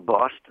built through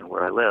Boston,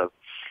 where I live.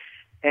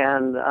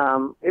 And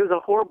it was a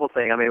horrible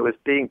thing. I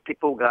mean,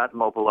 people got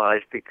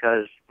mobilized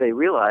because they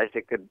realized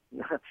it could,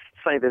 it's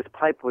funny, this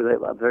pipe was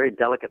a very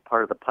delicate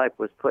part of the pipe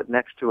was put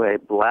next to a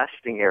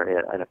blasting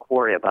area in a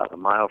quarry about a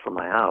mile from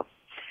my house.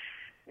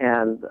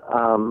 And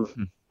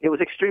it was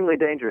extremely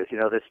dangerous. You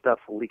know, this stuff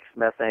leaks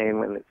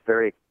methane and it's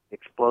very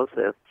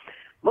explosive.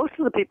 Most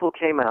of the people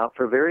came out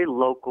for very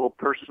local,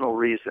 personal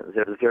reasons.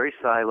 It was very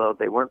siloed.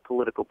 They weren't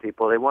political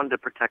people. They wanted to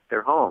protect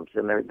their homes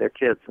and their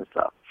kids and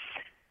stuff.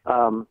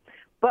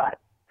 But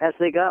as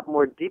they got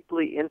more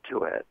deeply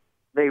into it,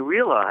 they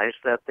realized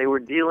that they were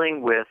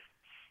dealing with,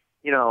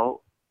 you know,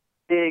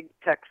 big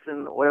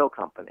Texan oil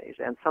companies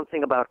and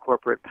something about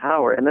corporate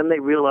power. And then they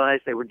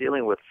realized they were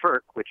dealing with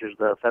FERC, which is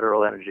the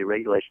Federal Energy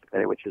Regulation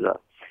Committee, which is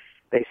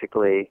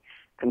basically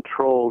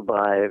controlled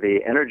by the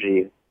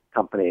energy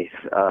companies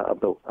of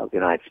the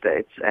United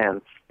States,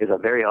 and is a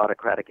very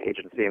autocratic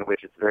agency in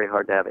which it's very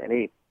hard to have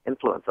any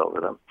influence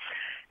over them.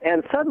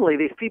 And suddenly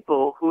these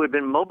people who had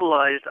been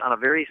mobilized on a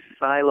very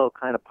silo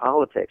kind of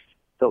politics,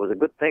 so it was a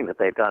good thing that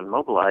they'd gotten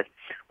mobilized,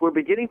 were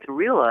beginning to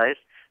realize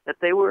that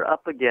they were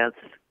up against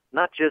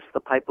not just the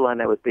pipeline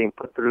that was being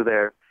put through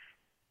their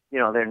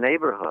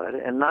neighborhood,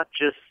 and not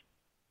just,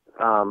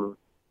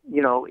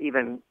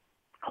 even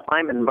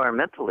climate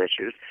environmental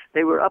issues.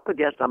 They were up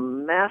against a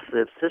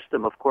massive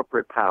system of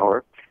corporate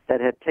power that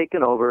had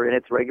taken over in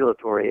its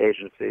regulatory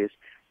agencies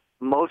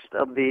most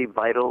of the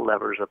vital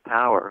levers of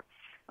power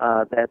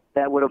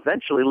that would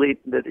eventually lead,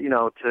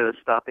 to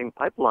stopping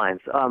pipelines.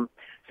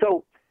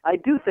 So I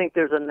do think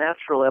there's a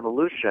natural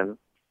evolution,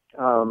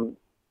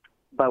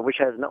 but which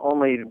has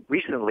only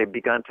recently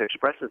begun to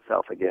express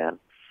itself again,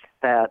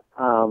 that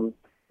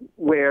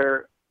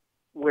where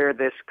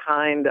this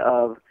kind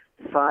of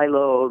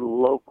siloed,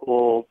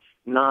 local,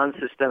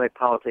 non-systemic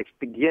politics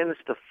begins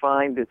to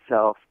find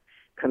itself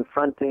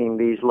confronting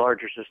these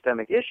larger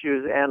systemic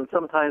issues, and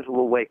sometimes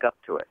we'll wake up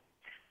to it.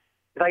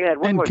 If I could add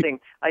one more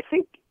thing, I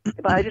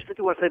just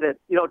want to say that,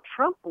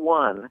 Trump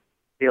won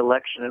the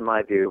election, in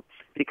my view,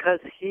 because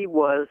he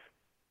was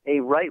a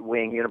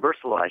right-wing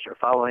universalizer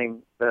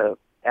following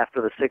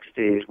after the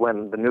 60s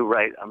when the new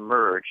right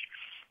emerged.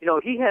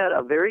 He had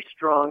a very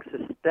strong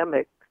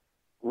systemic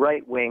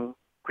right-wing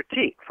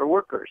critique for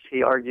workers.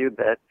 He argued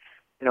that,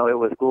 it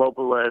was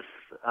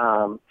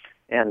globalists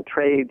and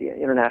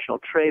international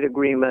trade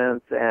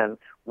agreements and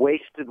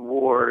wasted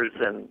wars.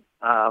 And,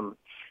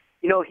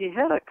 he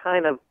had a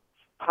kind of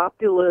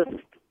populist,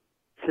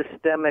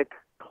 systemic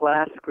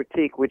class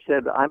critique, which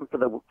said, I'm for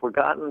the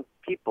forgotten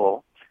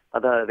people,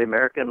 the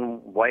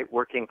American white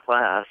working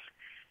class,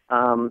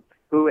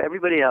 who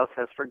everybody else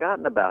has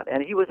forgotten about.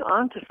 And he was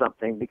onto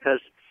something, because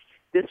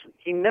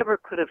he never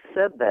could have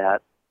said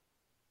that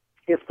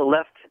if the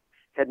left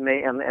had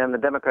and the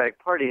Democratic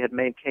Party had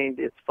maintained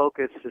its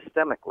focus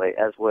systemically,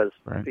 as was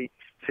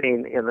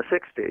seen in the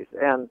 60s.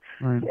 And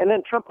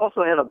then Trump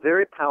also had a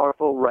very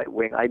powerful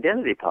right-wing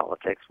identity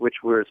politics, which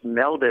was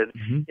melded,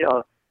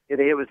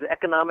 it was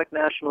economic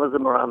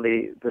nationalism around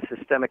the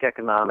systemic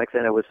economics,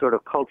 and it was sort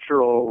of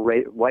cultural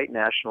white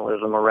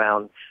nationalism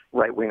around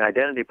right-wing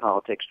identity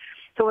politics.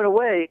 So in a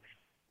way,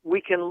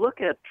 we can look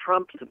at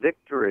Trump's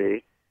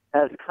victory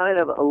as kind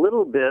of a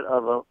little bit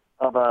of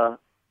a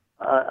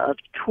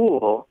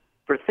tool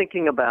for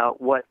thinking about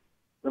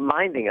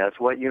reminding us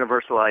what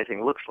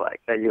universalizing looks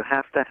like, that you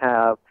have to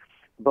have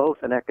both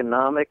an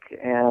economic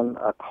and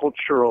a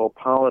cultural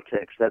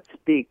politics that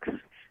speaks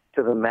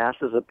to the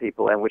masses of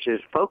people and which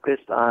is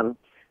focused on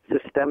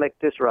systemic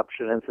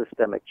disruption and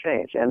systemic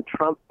change. And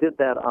Trump did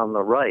that on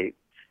the right.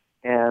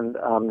 And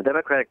the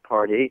Democratic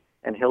Party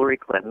and Hillary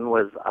Clinton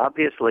was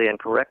obviously and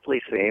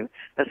correctly seen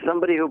as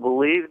somebody who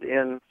believed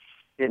in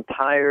the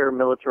entire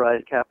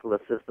militarized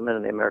capitalist system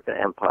in the American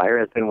empire,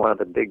 has been one of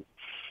the big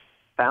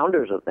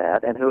founders of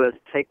that, and who has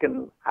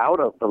taken out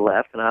of the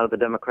left and out of the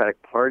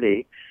Democratic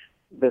Party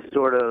this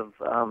sort of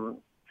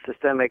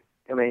systemic,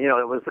 it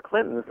was the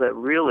Clintons that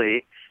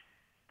really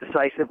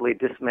decisively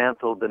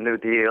dismantled the New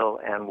Deal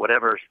and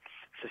whatever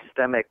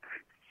systemic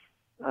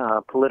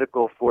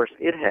political force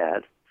it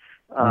had.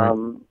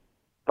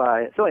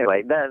 So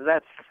anyway,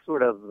 that's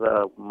sort of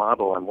the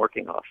model I'm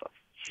working off of.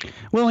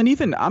 Well, and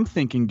even I'm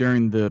thinking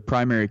during the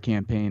primary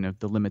campaign of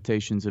the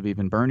limitations of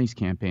even Bernie's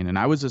campaign, and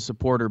I was a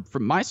supporter.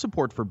 My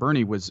support for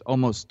Bernie was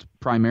almost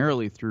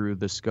primarily through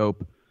the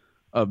scope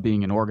of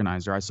being an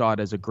organizer. I saw it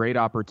as a great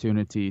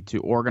opportunity to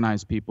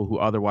organize people who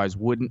otherwise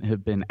wouldn't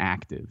have been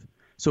active.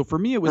 So for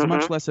me, it was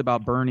much less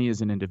about Bernie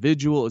as an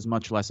individual, it was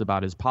much less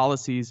about his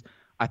policies.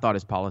 I thought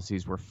his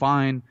policies were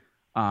fine.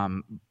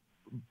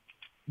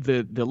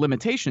 the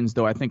limitations,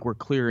 though, I think were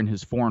clear in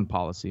his foreign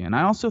policy. And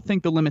I also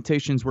think the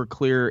limitations were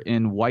clear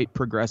in white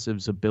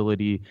progressives'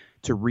 ability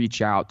to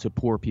reach out to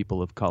poor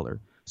people of color.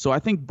 So I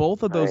think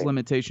both of those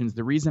limitations,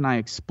 the reason I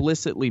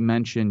explicitly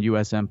mention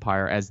U.S.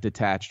 empire as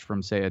detached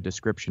from, say, a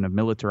description of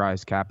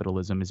militarized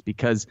capitalism is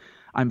because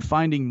I'm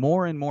finding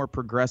more and more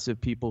progressive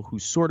people who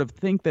sort of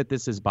think that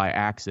this is by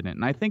accident.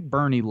 And I think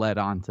Bernie led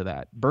on to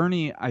that.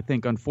 Bernie, I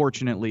think,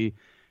 unfortunately,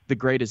 the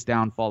greatest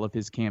downfall of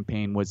his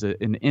campaign was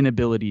an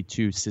inability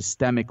to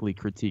systemically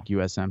critique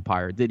U.S.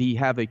 empire. Did he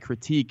have a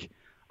critique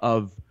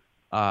of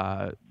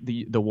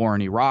the war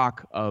in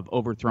Iraq, of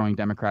overthrowing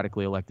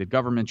democratically elected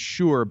governments?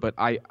 Sure, but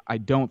I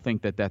don't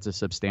think that that's a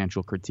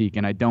substantial critique,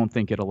 and I don't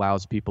think it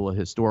allows people a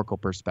historical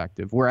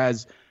perspective.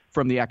 Whereas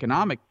from the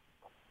economic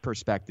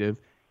perspective,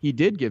 he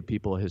did give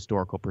people a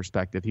historical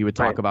perspective. He would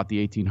talk about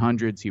the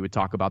 1800s. He would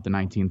talk about the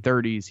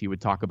 1930s. He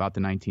would talk about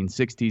the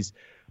 1960s.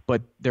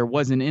 But there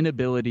was an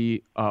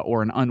inability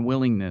or an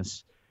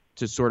unwillingness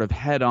to sort of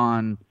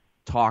head-on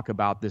talk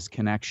about this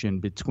connection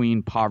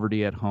between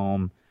poverty at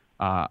home,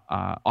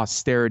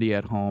 austerity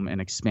at home,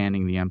 and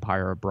expanding the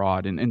empire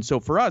abroad. And so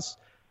for us,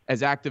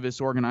 as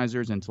activists,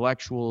 organizers,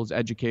 intellectuals,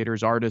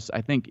 educators, artists,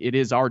 I think it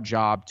is our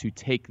job to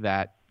take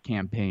that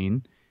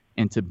campaign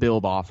and to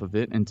build off of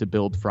it and to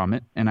build from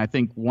it. And I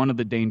think one of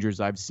the dangers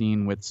I've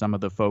seen with some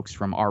of the folks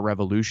from Our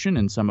Revolution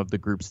and some of the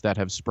groups that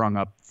have sprung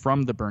up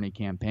from the Bernie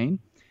campaign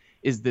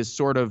is this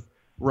sort of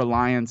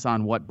reliance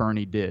on what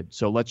Bernie did.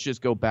 So let's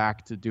just go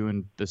back to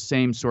doing the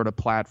same sort of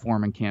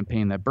platform and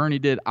campaign that Bernie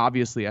did.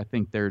 Obviously, I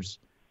think there's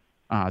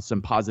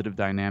some positive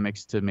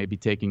dynamics to maybe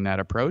taking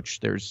that approach.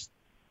 There's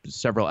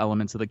several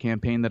elements of the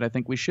campaign that I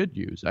think we should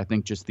use. I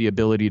think just the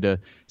ability to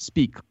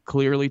speak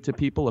clearly to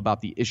people about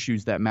the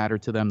issues that matter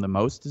to them the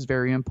most is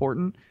very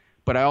important.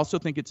 But I also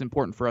think it's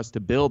important for us to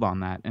build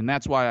on that. And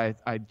that's why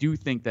I do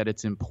think that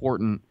it's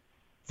important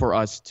for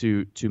us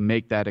to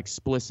make that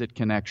explicit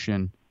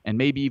connection and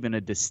maybe even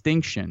a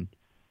distinction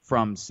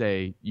from,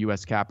 say,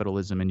 U.S.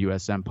 capitalism and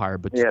U.S. empire,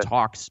 but to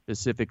talk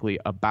specifically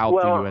about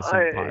the U.S.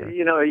 empire.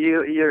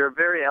 You're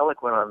very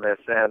eloquent on this,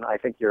 and I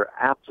think you're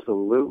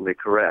absolutely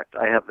correct.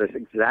 I have this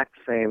exact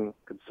same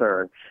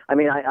concern. I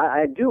mean,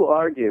 I do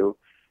argue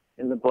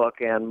in the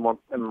book and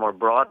more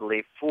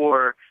broadly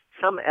for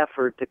some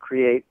effort to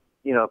create,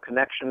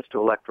 connections to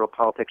electoral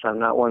politics. I'm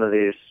not one of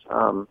these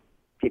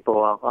people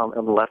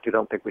on the left who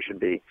don't think we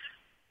should be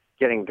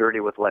getting dirty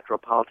with electoral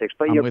politics,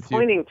 but you're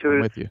pointing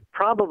to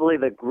probably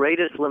the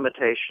greatest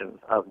limitation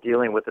of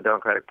dealing with the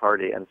Democratic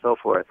Party and so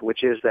forth,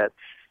 which is that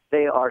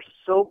they are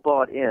so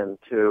bought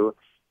into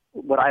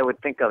what I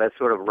would think of as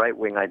sort of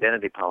right-wing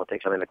identity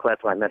politics. I mean,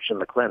 that's why I mentioned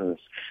the Clintons.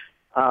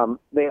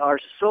 They are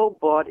so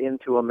bought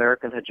into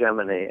American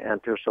hegemony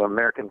and to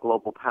American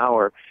global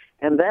power,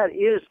 and that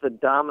is the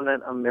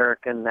dominant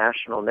American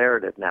national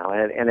narrative now.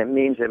 And it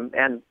means,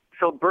 and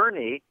so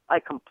Bernie, I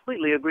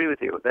completely agree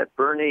with you that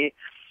Bernie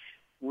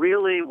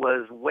really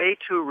was way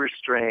too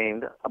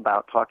restrained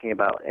about talking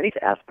about any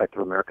aspect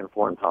of American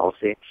foreign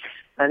policy.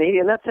 And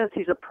in that sense,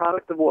 he's a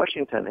product of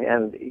Washington,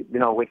 and,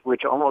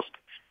 which almost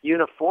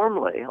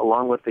uniformly,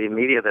 along with the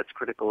media that's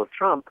critical of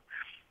Trump,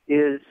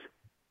 is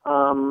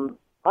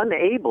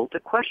unable to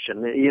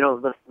question.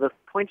 The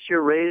points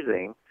you're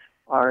raising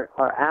are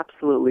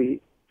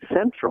absolutely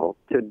central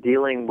to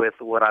dealing with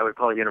what I would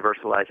call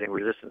universalizing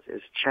resistance,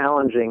 is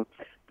challenging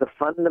the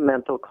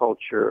fundamental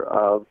culture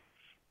of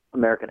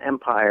American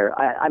empire.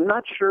 I'm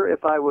not sure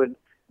if I would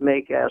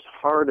make as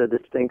hard a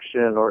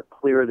distinction or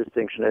clear a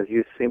distinction as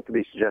you seem to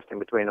be suggesting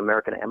between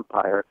American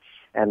empire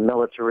and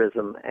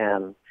militarism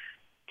and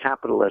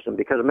capitalism,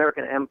 because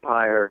American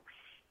empire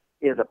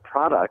is a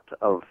product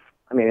of,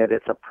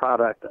 it's a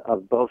product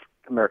of both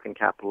American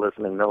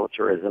capitalism and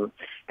militarism.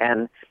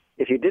 And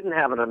if you didn't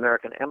have an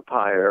American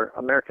empire,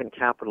 American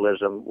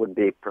capitalism would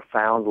be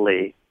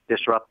profoundly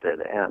disrupted.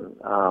 And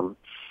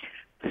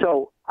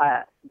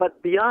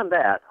but beyond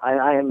that,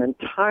 I am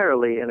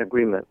entirely in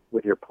agreement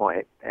with your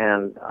point,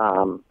 and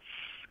I'm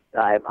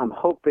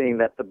hoping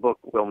that the book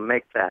will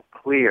make that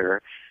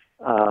clear.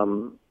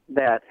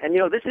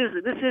 This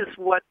is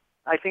what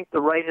I think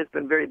the right has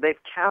been they've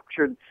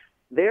captured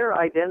their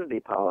identity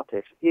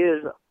politics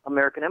is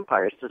American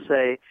empire, is to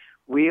say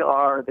we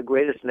are the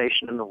greatest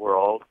nation in the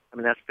world. I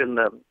mean, that's been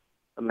the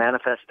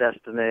manifest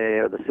destiny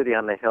or the city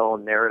on the hill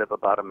narrative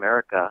about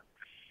America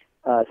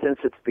since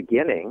its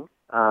beginning.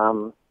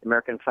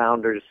 American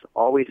founders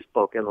always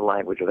spoke in the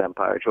language of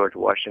empire. George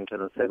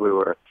Washington said we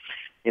were,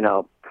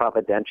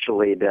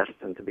 providentially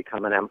destined to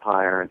become an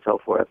empire and so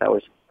forth. That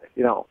was,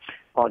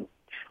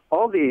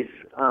 all these,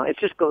 it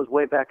just goes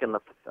way back in the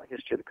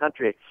history of the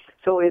country.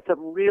 So it's a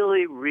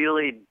really,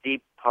 really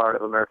deep part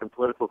of American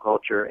political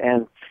culture.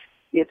 And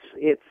I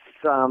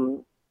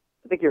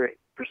think you're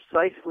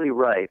precisely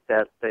right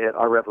that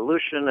our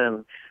revolution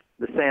and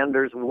the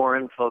Sanders,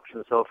 Warren folks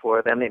and so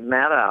forth, and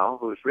Maddow,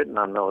 who's written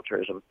on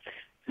militarism,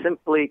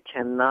 simply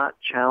cannot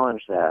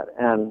challenge that.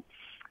 And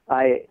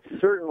I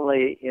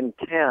certainly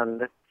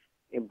intend,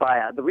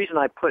 the reason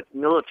I put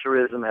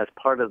militarism as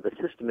part of the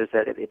system is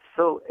that it's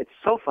so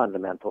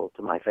fundamental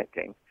to my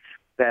thinking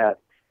that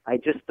I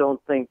just don't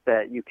think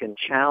that you can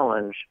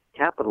challenge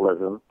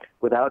capitalism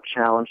without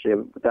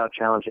challenging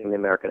the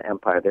American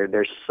empire.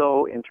 They're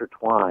so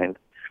intertwined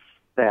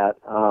that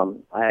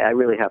I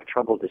really have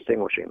trouble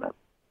distinguishing them.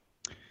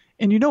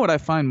 And you know what I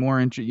find more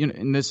interesting,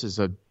 and this is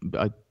a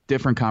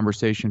different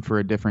conversation for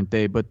a different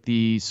day, but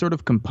the sort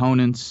of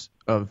components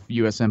of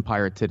U.S.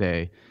 empire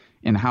today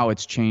and how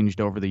it's changed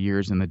over the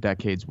years and the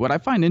decades. What I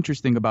find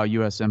interesting about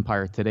U.S.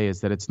 empire today is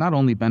that it's not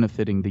only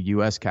benefiting the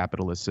U.S.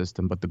 capitalist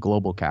system, but the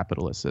global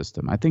capitalist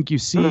system. I think you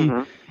see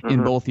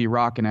in both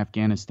Iraq and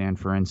Afghanistan,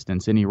 for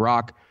instance. In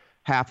Iraq,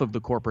 half of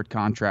the corporate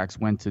contracts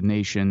went to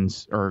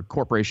nations or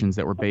corporations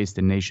that were based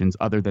in nations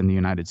other than the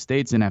United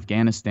States. In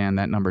Afghanistan,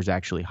 that number is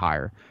actually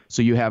higher.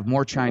 So you have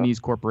more Chinese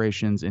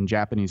corporations and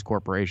Japanese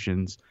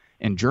corporations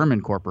and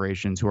German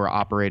corporations who are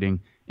operating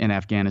in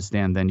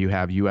Afghanistan than you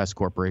have U.S.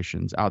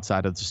 corporations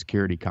outside of the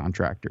security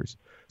contractors.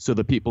 So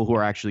the people who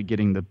are actually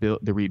getting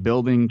the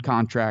rebuilding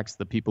contracts,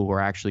 the people who are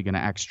actually going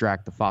to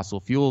extract the fossil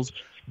fuels,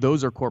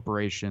 those are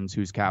corporations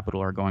whose capital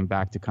are going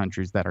back to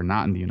countries that are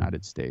not in the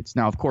United States.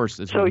 Now, of course,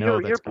 as we know,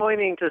 you're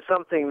pointing to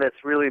something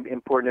that's really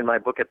important in my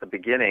book at the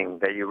beginning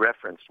that you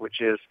referenced, which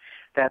is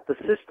that the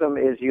system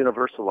is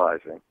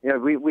universalizing. You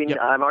know,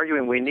 I'm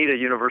arguing we need a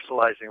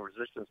universalizing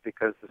resistance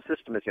because the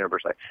system is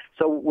universalizing.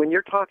 So when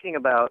you're talking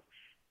about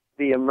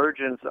the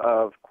emergence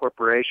of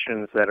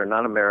corporations that are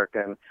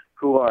non-American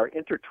who are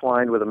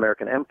intertwined with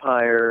American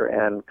empire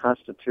and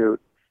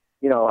constitute,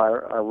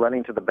 are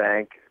running to the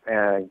bank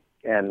and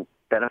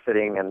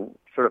benefiting and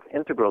sort of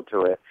integral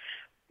to it,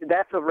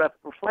 that's a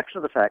reflection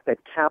of the fact that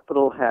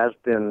capital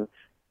and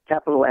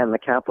the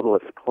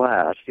capitalist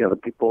class, the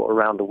people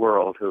around the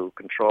world who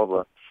control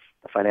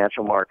the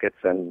financial markets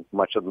and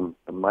much of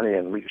the money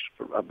and reach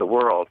of the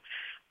world,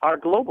 are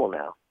global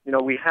now.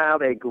 We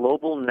have a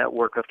global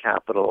network of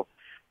capital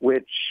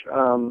which,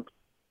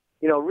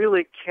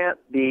 really can't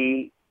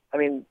be. I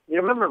mean, you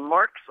remember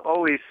Marx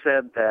always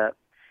said that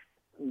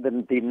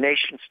the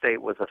nation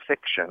state was a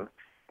fiction,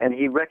 and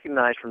he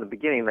recognized from the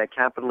beginning that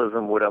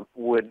capitalism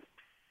would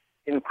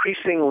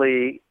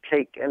increasingly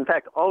take, in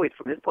fact, always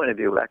from his point of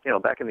view,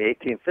 back in the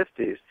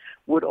 1850s,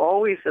 would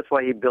always. That's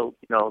why he built,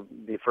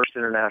 the first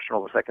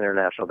international, the second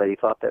international. That he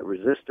thought that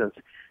resistance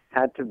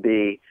had to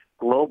be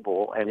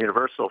global and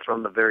universal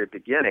from the very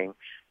beginning,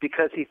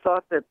 because he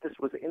thought that this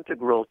was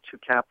integral to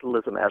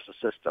capitalism as a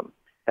system,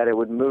 that it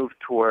would move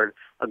toward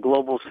a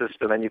global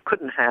system, and you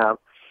couldn't have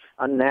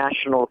a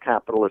national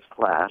capitalist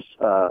class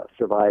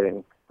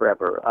surviving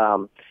forever,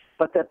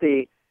 but that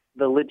the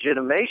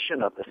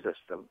legitimation of the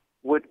system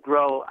would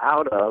grow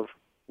out of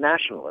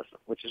nationalism,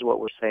 which is what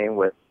we're saying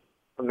with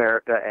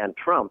America and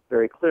Trump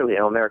very clearly,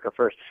 America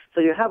first.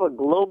 So you have a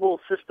global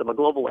system, a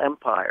global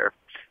empire,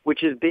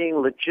 which is being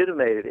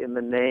legitimated in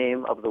the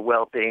name of the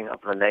well-being of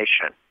the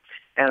nation.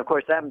 And, of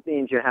course, that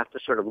means you have to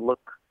sort of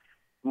look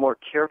more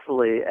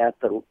carefully at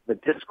the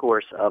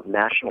discourse of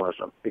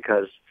nationalism,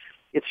 because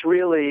it's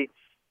really,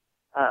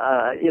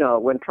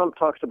 when Trump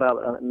talks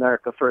about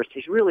America first,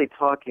 he's really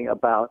talking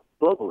about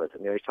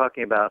globalism. He's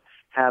talking about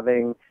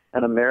having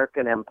an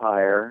American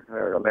empire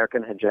or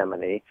American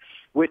hegemony,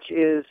 which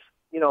is,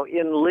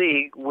 in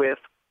league with,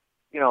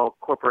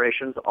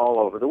 corporations all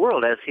over the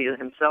world, as he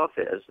himself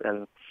is.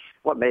 And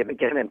what may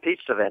get him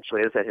impeached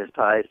eventually is that his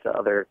ties to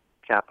other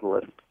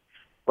capitalist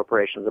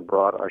corporations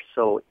abroad are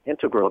so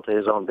integral to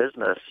his own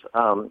business.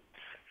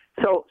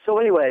 So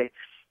anyway,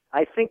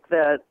 I think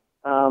that,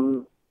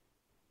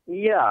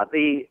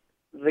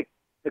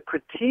 the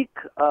critique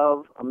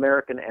of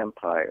American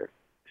empire,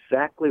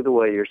 exactly the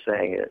way you're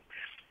saying it,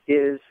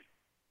 is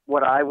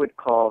what I would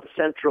call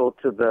central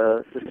to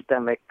the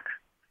systemic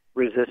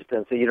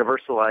resistance, the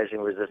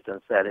universalizing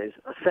resistance that is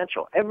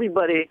essential.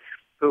 Everybody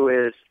who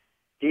is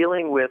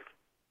dealing with,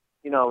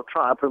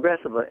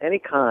 progressive of any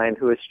kind,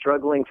 who is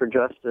struggling for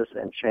justice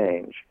and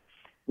change,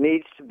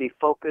 needs to be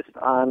focused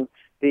on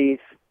these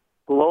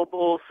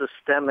global,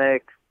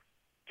 systemic,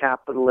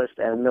 capitalist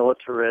and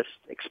militarist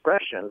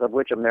expressions, of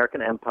which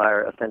American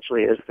empire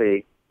essentially is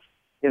the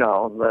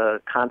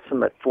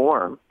consummate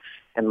form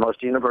and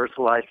most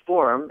universalized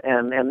form,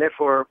 and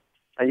therefore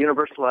a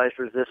universalized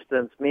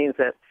resistance means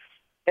that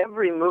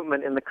every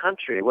movement in the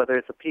country, whether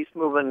it's a peace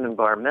movement, an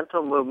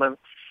environmental movement,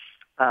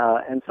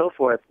 and so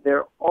forth,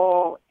 they're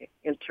all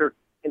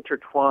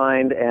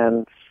intertwined,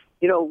 and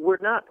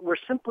we're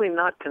simply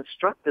not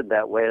constructed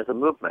that way as a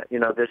movement.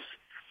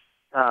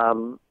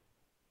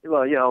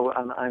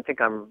 I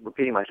think I'm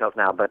repeating myself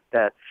now, but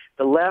that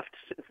the left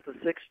since the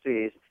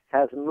 60s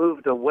has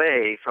moved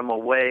away from a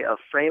way of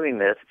framing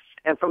this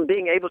and from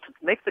being able to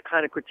make the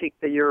kind of critique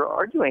that you're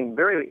arguing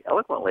very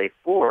eloquently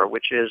for,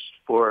 which is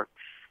for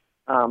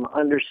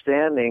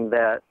understanding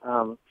that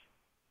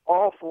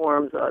all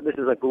forms, this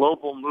is a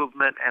global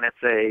movement, and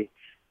it's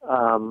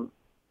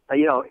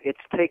it's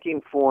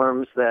taking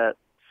forms that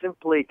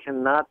simply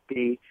cannot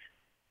be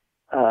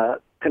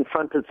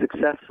confronted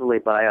successfully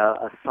by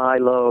a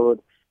siloed,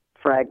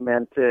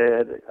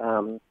 fragmented,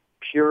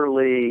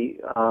 purely,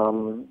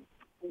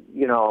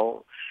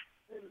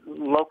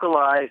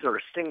 localized or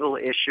single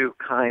issue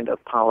kind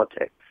of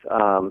politics.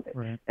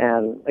 Right.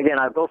 And again,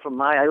 I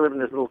live in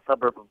this little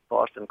suburb of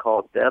Boston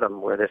called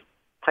Dedham, where this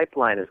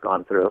pipeline has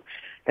gone through.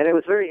 And it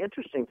was very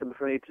interesting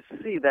for me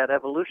to see that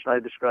evolution I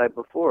described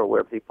before,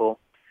 where people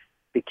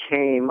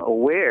became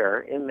aware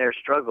in their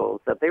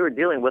struggles that they were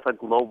dealing with a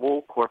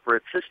global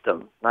corporate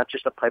system, not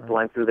just a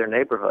pipeline through their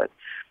neighborhood.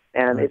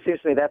 And it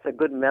seems to me that's a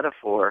good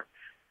metaphor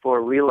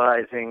for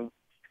realizing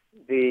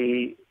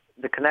the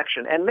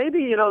connection. And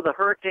maybe, the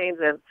hurricanes,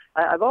 and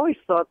I've always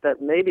thought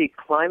that maybe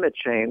climate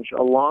change,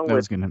 along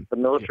with the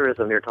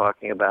militarism you're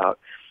talking about,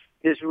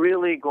 is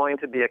really going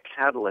to be a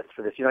catalyst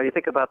for this. You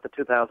think about the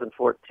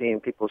 2014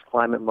 People's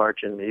Climate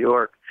March in New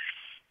York.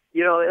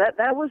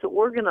 That was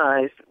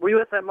organized. Were you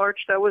at that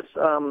march? That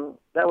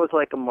was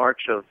like a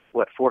march of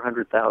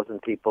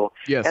 400,000 people.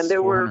 Yes, and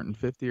there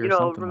 450 or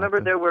something. Remember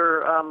like that. There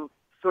were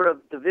sort of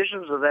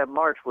divisions of that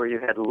march where you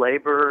had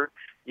labor,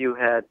 you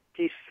had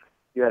peace,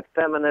 you had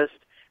feminists,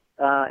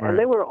 and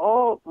they were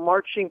all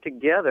marching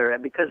together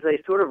because they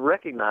sort of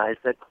recognized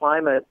that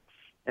climate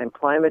and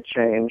climate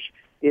change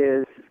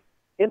is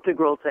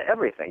integral to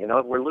everything.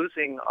 We're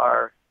losing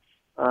our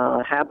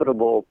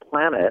habitable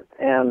planet,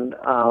 and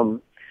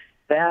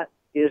that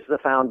is the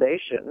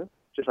foundation,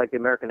 just like the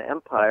American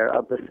empire,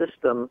 of the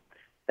system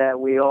that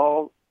we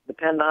all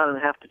depend on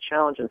and have to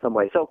challenge in some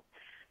way.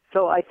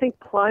 So I think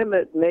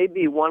climate may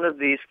be one of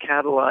these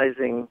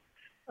catalyzing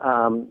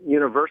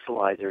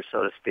universalizers,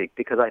 so to speak,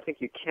 because I think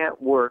you can't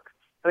work.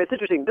 It's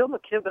interesting. Bill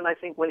McKibben, I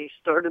think, when he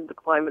started the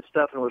climate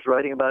stuff and was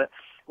writing about it,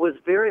 was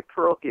very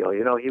parochial.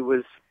 He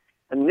was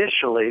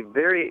initially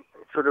very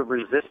sort of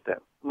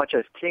resistant, much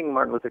as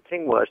Martin Luther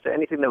King was, to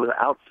anything that was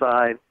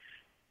outside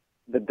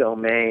the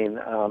domain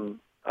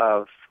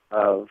of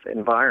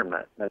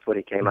environment. That's what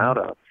he came out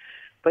of.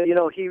 But,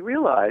 he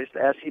realized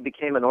as he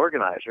became an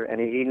organizer,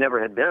 and he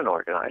never had been an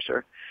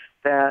organizer,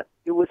 that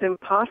it was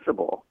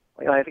impossible.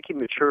 I think he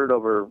matured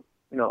over,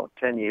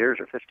 10 years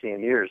or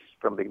 15 years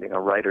from being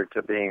a writer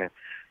to being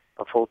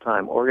a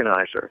full-time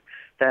organizer,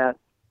 that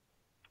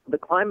the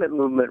climate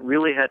movement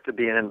really had to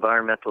be an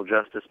environmental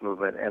justice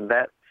movement, and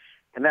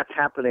that's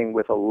happening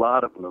with a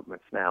lot of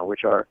movements now,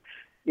 which are,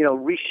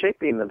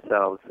 reshaping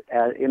themselves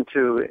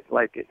into,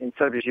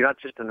 instead of you're not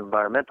just an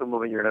environmental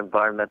movement, you're an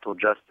environmental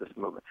justice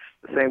movement.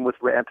 The same with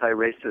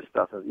anti-racist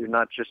stuff. You're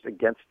not just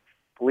against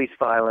police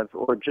violence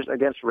or just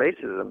against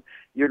racism.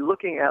 You're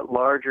looking at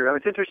larger.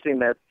 It's interesting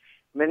that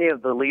many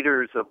of the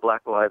leaders of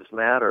Black Lives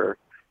Matter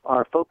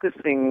are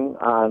focusing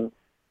on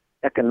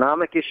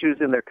economic issues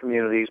in their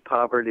communities,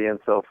 poverty and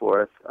so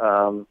forth,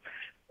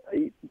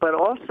 but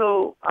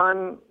also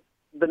on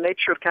the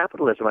nature of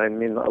capitalism.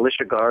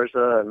 Alicia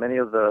Garza and many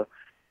of the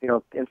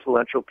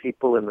influential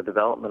people in the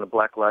development of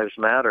Black Lives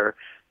Matter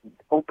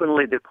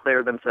openly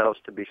declare themselves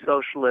to be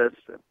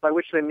socialists, by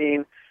which they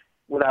mean,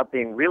 without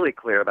being really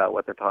clear about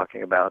what they're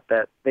talking about,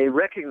 that they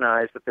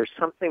recognize that there's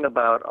something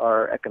about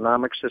our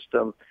economic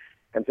system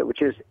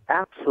which is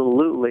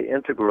absolutely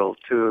integral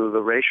to the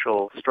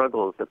racial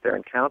struggles that they're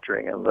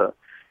encountering and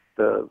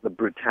the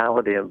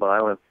brutality and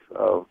violence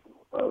of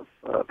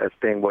that's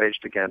being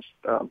waged against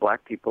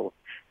black people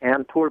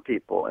and poor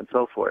people and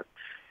so forth.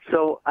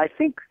 So I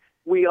think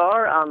we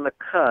are on the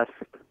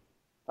cusp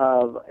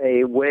of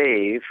a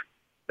wave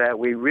that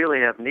we really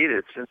have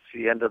needed since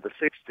the end of the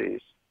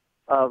 60s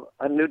of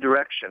a new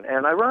direction.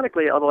 And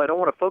ironically, although I don't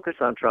want to focus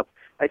on Trump,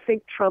 I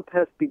think Trump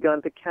has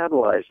begun to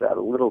catalyze that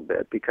a little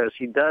bit because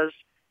he does,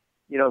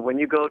 when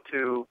you go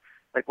to,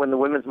 when the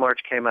Women's March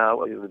came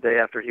out the day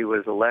after he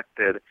was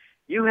elected,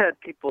 you had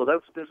people,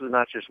 this was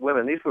not just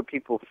women, these were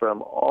people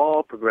from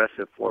all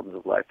progressive forms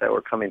of life that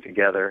were coming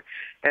together.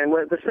 And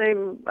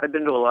I've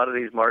been to a lot of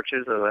these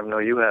marches, as I know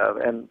you have,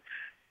 and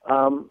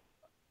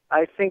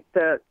I think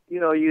that,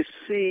 you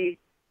see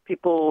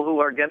people who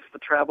are against the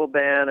travel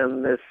ban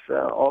and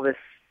all this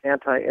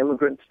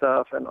anti-immigrant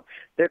stuff, and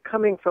they're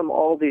coming from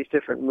all these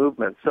different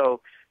movements. So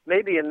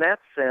maybe in that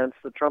sense,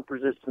 the Trump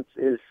resistance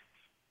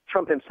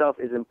Trump himself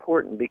is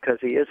important because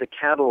he is a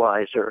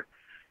catalyzer.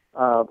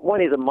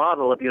 One, he's a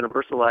model of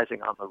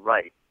universalizing on the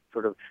right.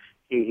 Sort of,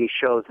 he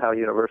shows how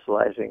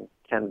universalizing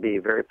can be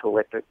very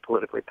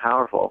politically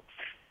powerful.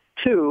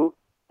 Two,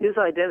 his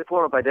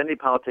form of identity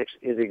politics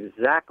is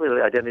exactly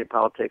the identity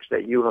politics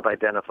that you have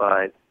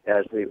identified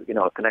as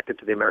connected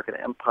to the American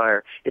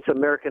empire. It's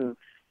American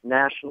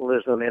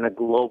nationalism in a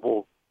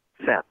global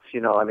sense.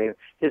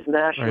 His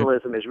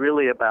nationalism is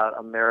really about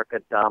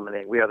America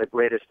dominating. We are the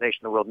greatest nation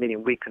in the world,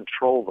 meaning we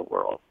control the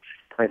world.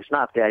 It's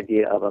not the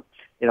idea of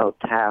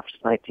Taft's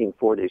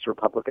 1940s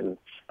Republican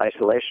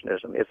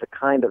isolationism. It's a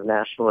kind of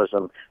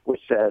nationalism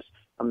which says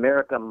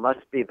America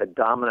must be the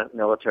dominant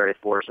military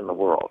force in the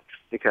world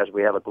because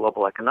we have a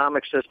global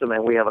economic system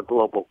and we have a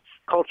global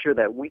culture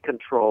that we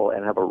control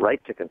and have a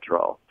right to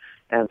control.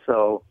 And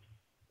so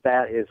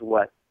that is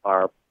what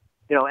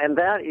and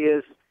that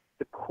is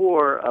the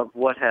core of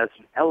what has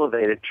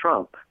elevated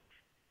Trump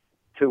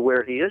to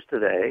where he is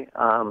today,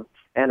 and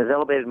has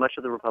elevated much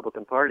of the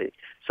Republican Party.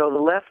 So the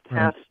left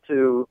has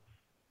to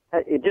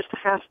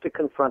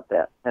confront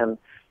that. And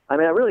I'm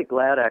really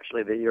glad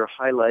actually that you're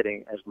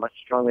highlighting as much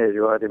strongly as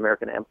you are the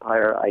American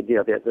empire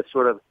idea, the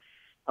sort of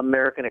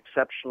American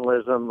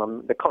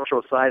exceptionalism. The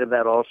cultural side of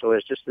that also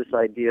is just this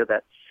idea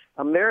that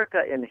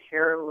America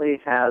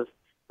inherently has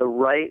the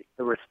right,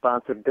 the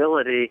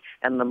responsibility,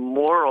 and the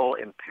moral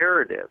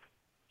imperative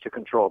to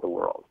control the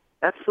world.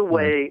 That's the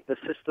way the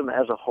system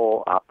as a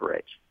whole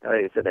operates.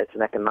 It's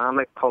an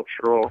economic,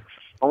 cultural,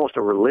 almost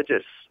a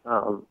religious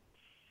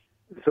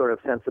sort of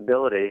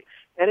sensibility.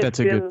 And that's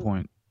a good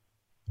point.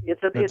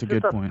 It's a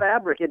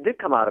fabric. It did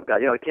come out of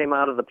God. It came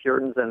out of the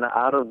Puritans and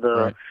out of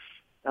the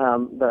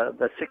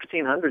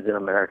 1600s in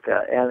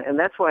America, and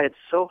that's why it's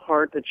so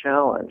hard to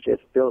challenge.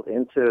 It's built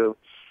into,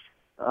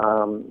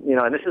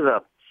 and this is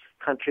a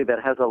country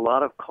that has a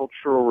lot of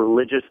cultural,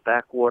 religious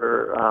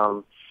backwater.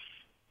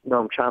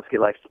 Noam Chomsky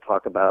likes to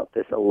talk about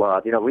this a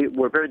lot.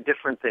 We're very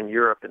different than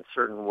Europe in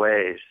certain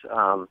ways.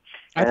 I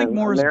think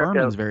Morris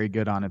Berman's very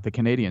good on it, the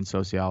Canadian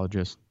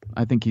sociologist.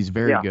 I think he's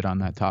very good on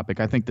that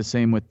topic. I think the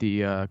same with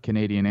the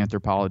Canadian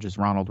anthropologist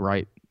Ronald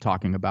Wright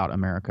talking about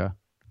America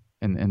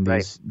and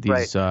these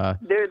there's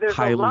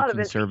highly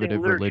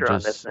conservative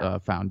religious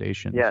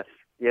foundations.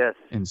 Yes.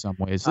 In some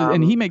ways.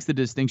 And he makes the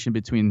distinction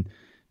between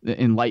the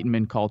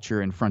Enlightenment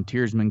culture and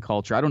frontiersman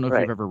culture. I don't know if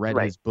you've ever read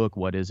his book,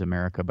 What is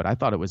America, but I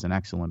thought it was an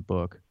excellent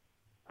book.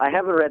 I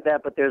haven't read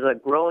that, but there's a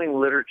growing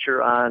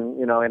literature on,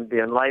 the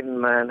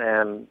Enlightenment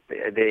and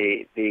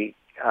the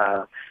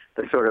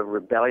sort of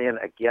rebellion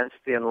against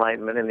the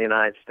Enlightenment in the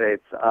United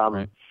States,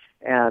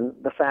 and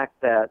the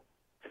fact that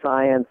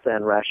science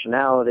and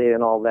rationality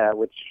and all that,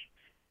 which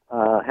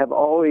have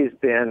always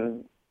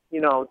been,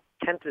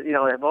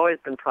 have always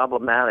been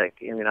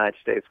problematic in the United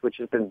States, which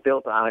has been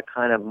built on a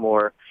kind of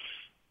more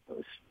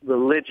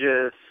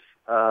religious,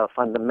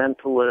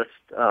 fundamentalist,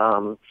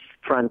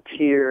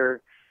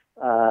 frontier,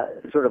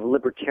 sort of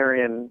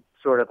libertarian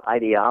sort of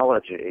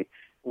ideology,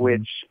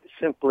 which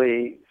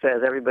simply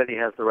says everybody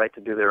has the right to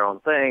do their own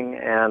thing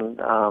and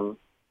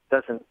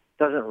doesn't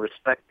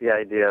respect the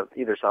idea of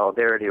either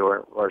solidarity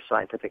or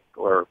scientific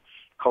or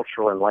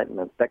cultural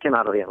enlightenment. That came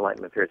out of the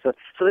Enlightenment period. So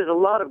there's a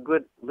lot of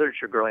good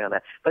literature growing on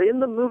that. But in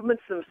the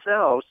movements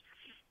themselves,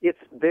 it's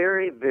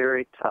very,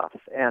 very tough.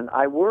 And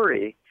I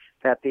worry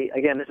that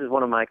again, this is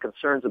one of my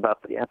concerns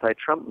about the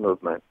anti-Trump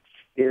movement,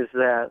 is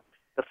that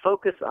the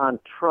focus on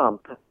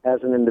Trump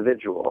as an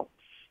individual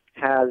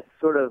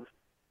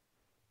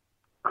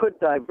could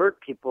divert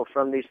people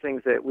from these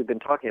things that we've been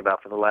talking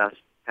about for the last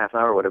half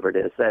hour, whatever it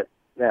is, that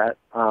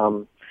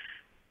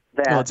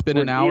well, it's been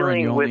an hour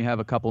and you only have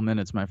a couple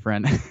minutes, my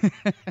friend.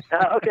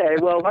 Okay,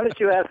 well, why don't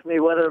you ask me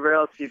whatever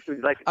else you'd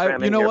like to cram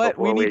in. You know what?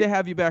 We need to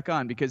have you back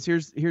on, because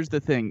here's the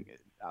thing.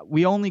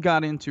 We only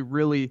got into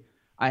really –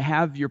 I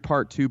have your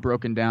part 2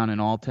 broken down in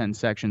all 10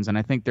 sections, and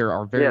I think there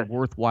are very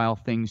worthwhile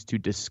things to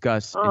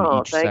discuss in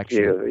each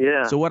section. You.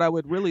 Yeah. So what I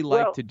would really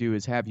like to do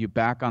is have you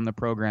back on the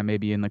program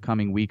maybe in the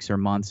coming weeks or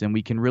months, and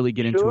we can really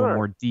get into a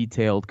more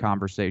detailed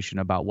conversation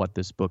about what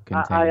this book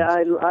contains.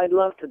 I'd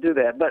love to do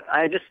that, but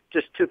I just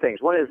 2 things.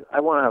 One is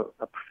I want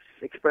to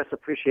express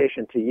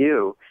appreciation to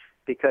you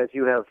because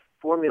you have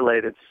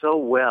formulated so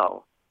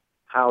well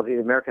how the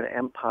American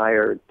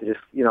empire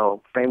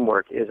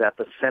framework is at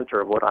the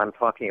center of what I'm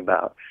talking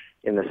about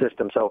in the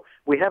system. So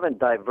we haven't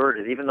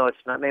diverted, even though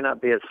may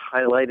not be as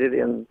highlighted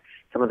in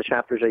some of the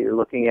chapters that you're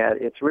looking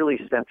at. It's really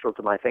central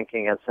to my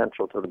thinking and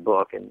central to the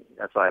book, and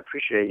that's why I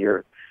appreciate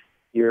you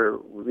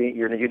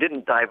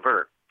didn't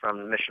divert from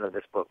the mission of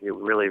this book. You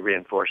really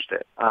reinforced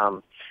it.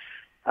 And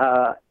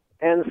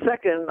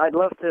second, I'd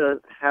love to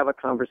have a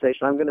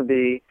conversation. I'm going to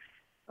be,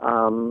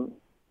 going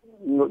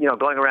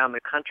around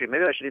the country.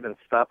 Maybe I should even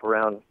stop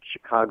around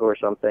Chicago or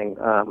something.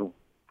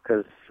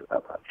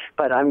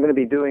 But I'm going to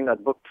be doing a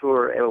book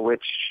tour,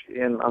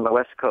 on the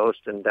West Coast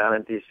and down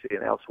in D.C.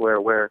 and elsewhere,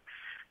 where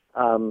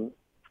I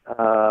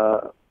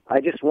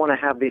just want to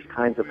have these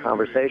kinds of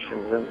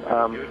conversations. And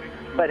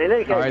but in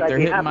any case, all right, I'd they're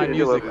be hitting happy my to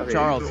music, do it.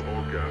 Charles.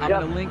 I'm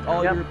going to link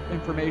all your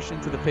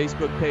information to the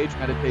Facebook page,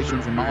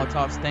 Meditations and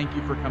Molotovs. Thank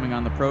you for coming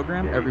on the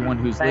program. Everyone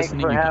who's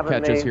listening, you can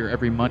catch us here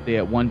every Monday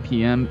at 1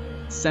 p.m.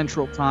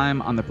 Central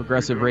Time on the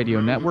Progressive Radio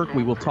Network.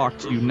 We will talk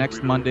to you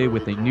next Monday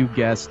with a new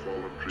guest.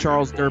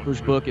 Charles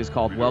Derber's book is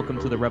called Welcome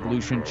to the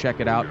Revolution. Check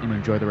it out and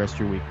enjoy the rest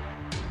of your week.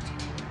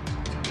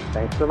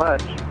 Thanks so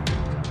much.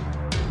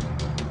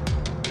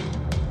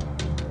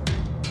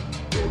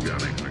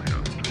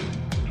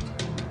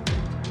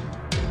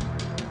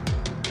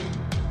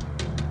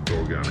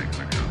 Organic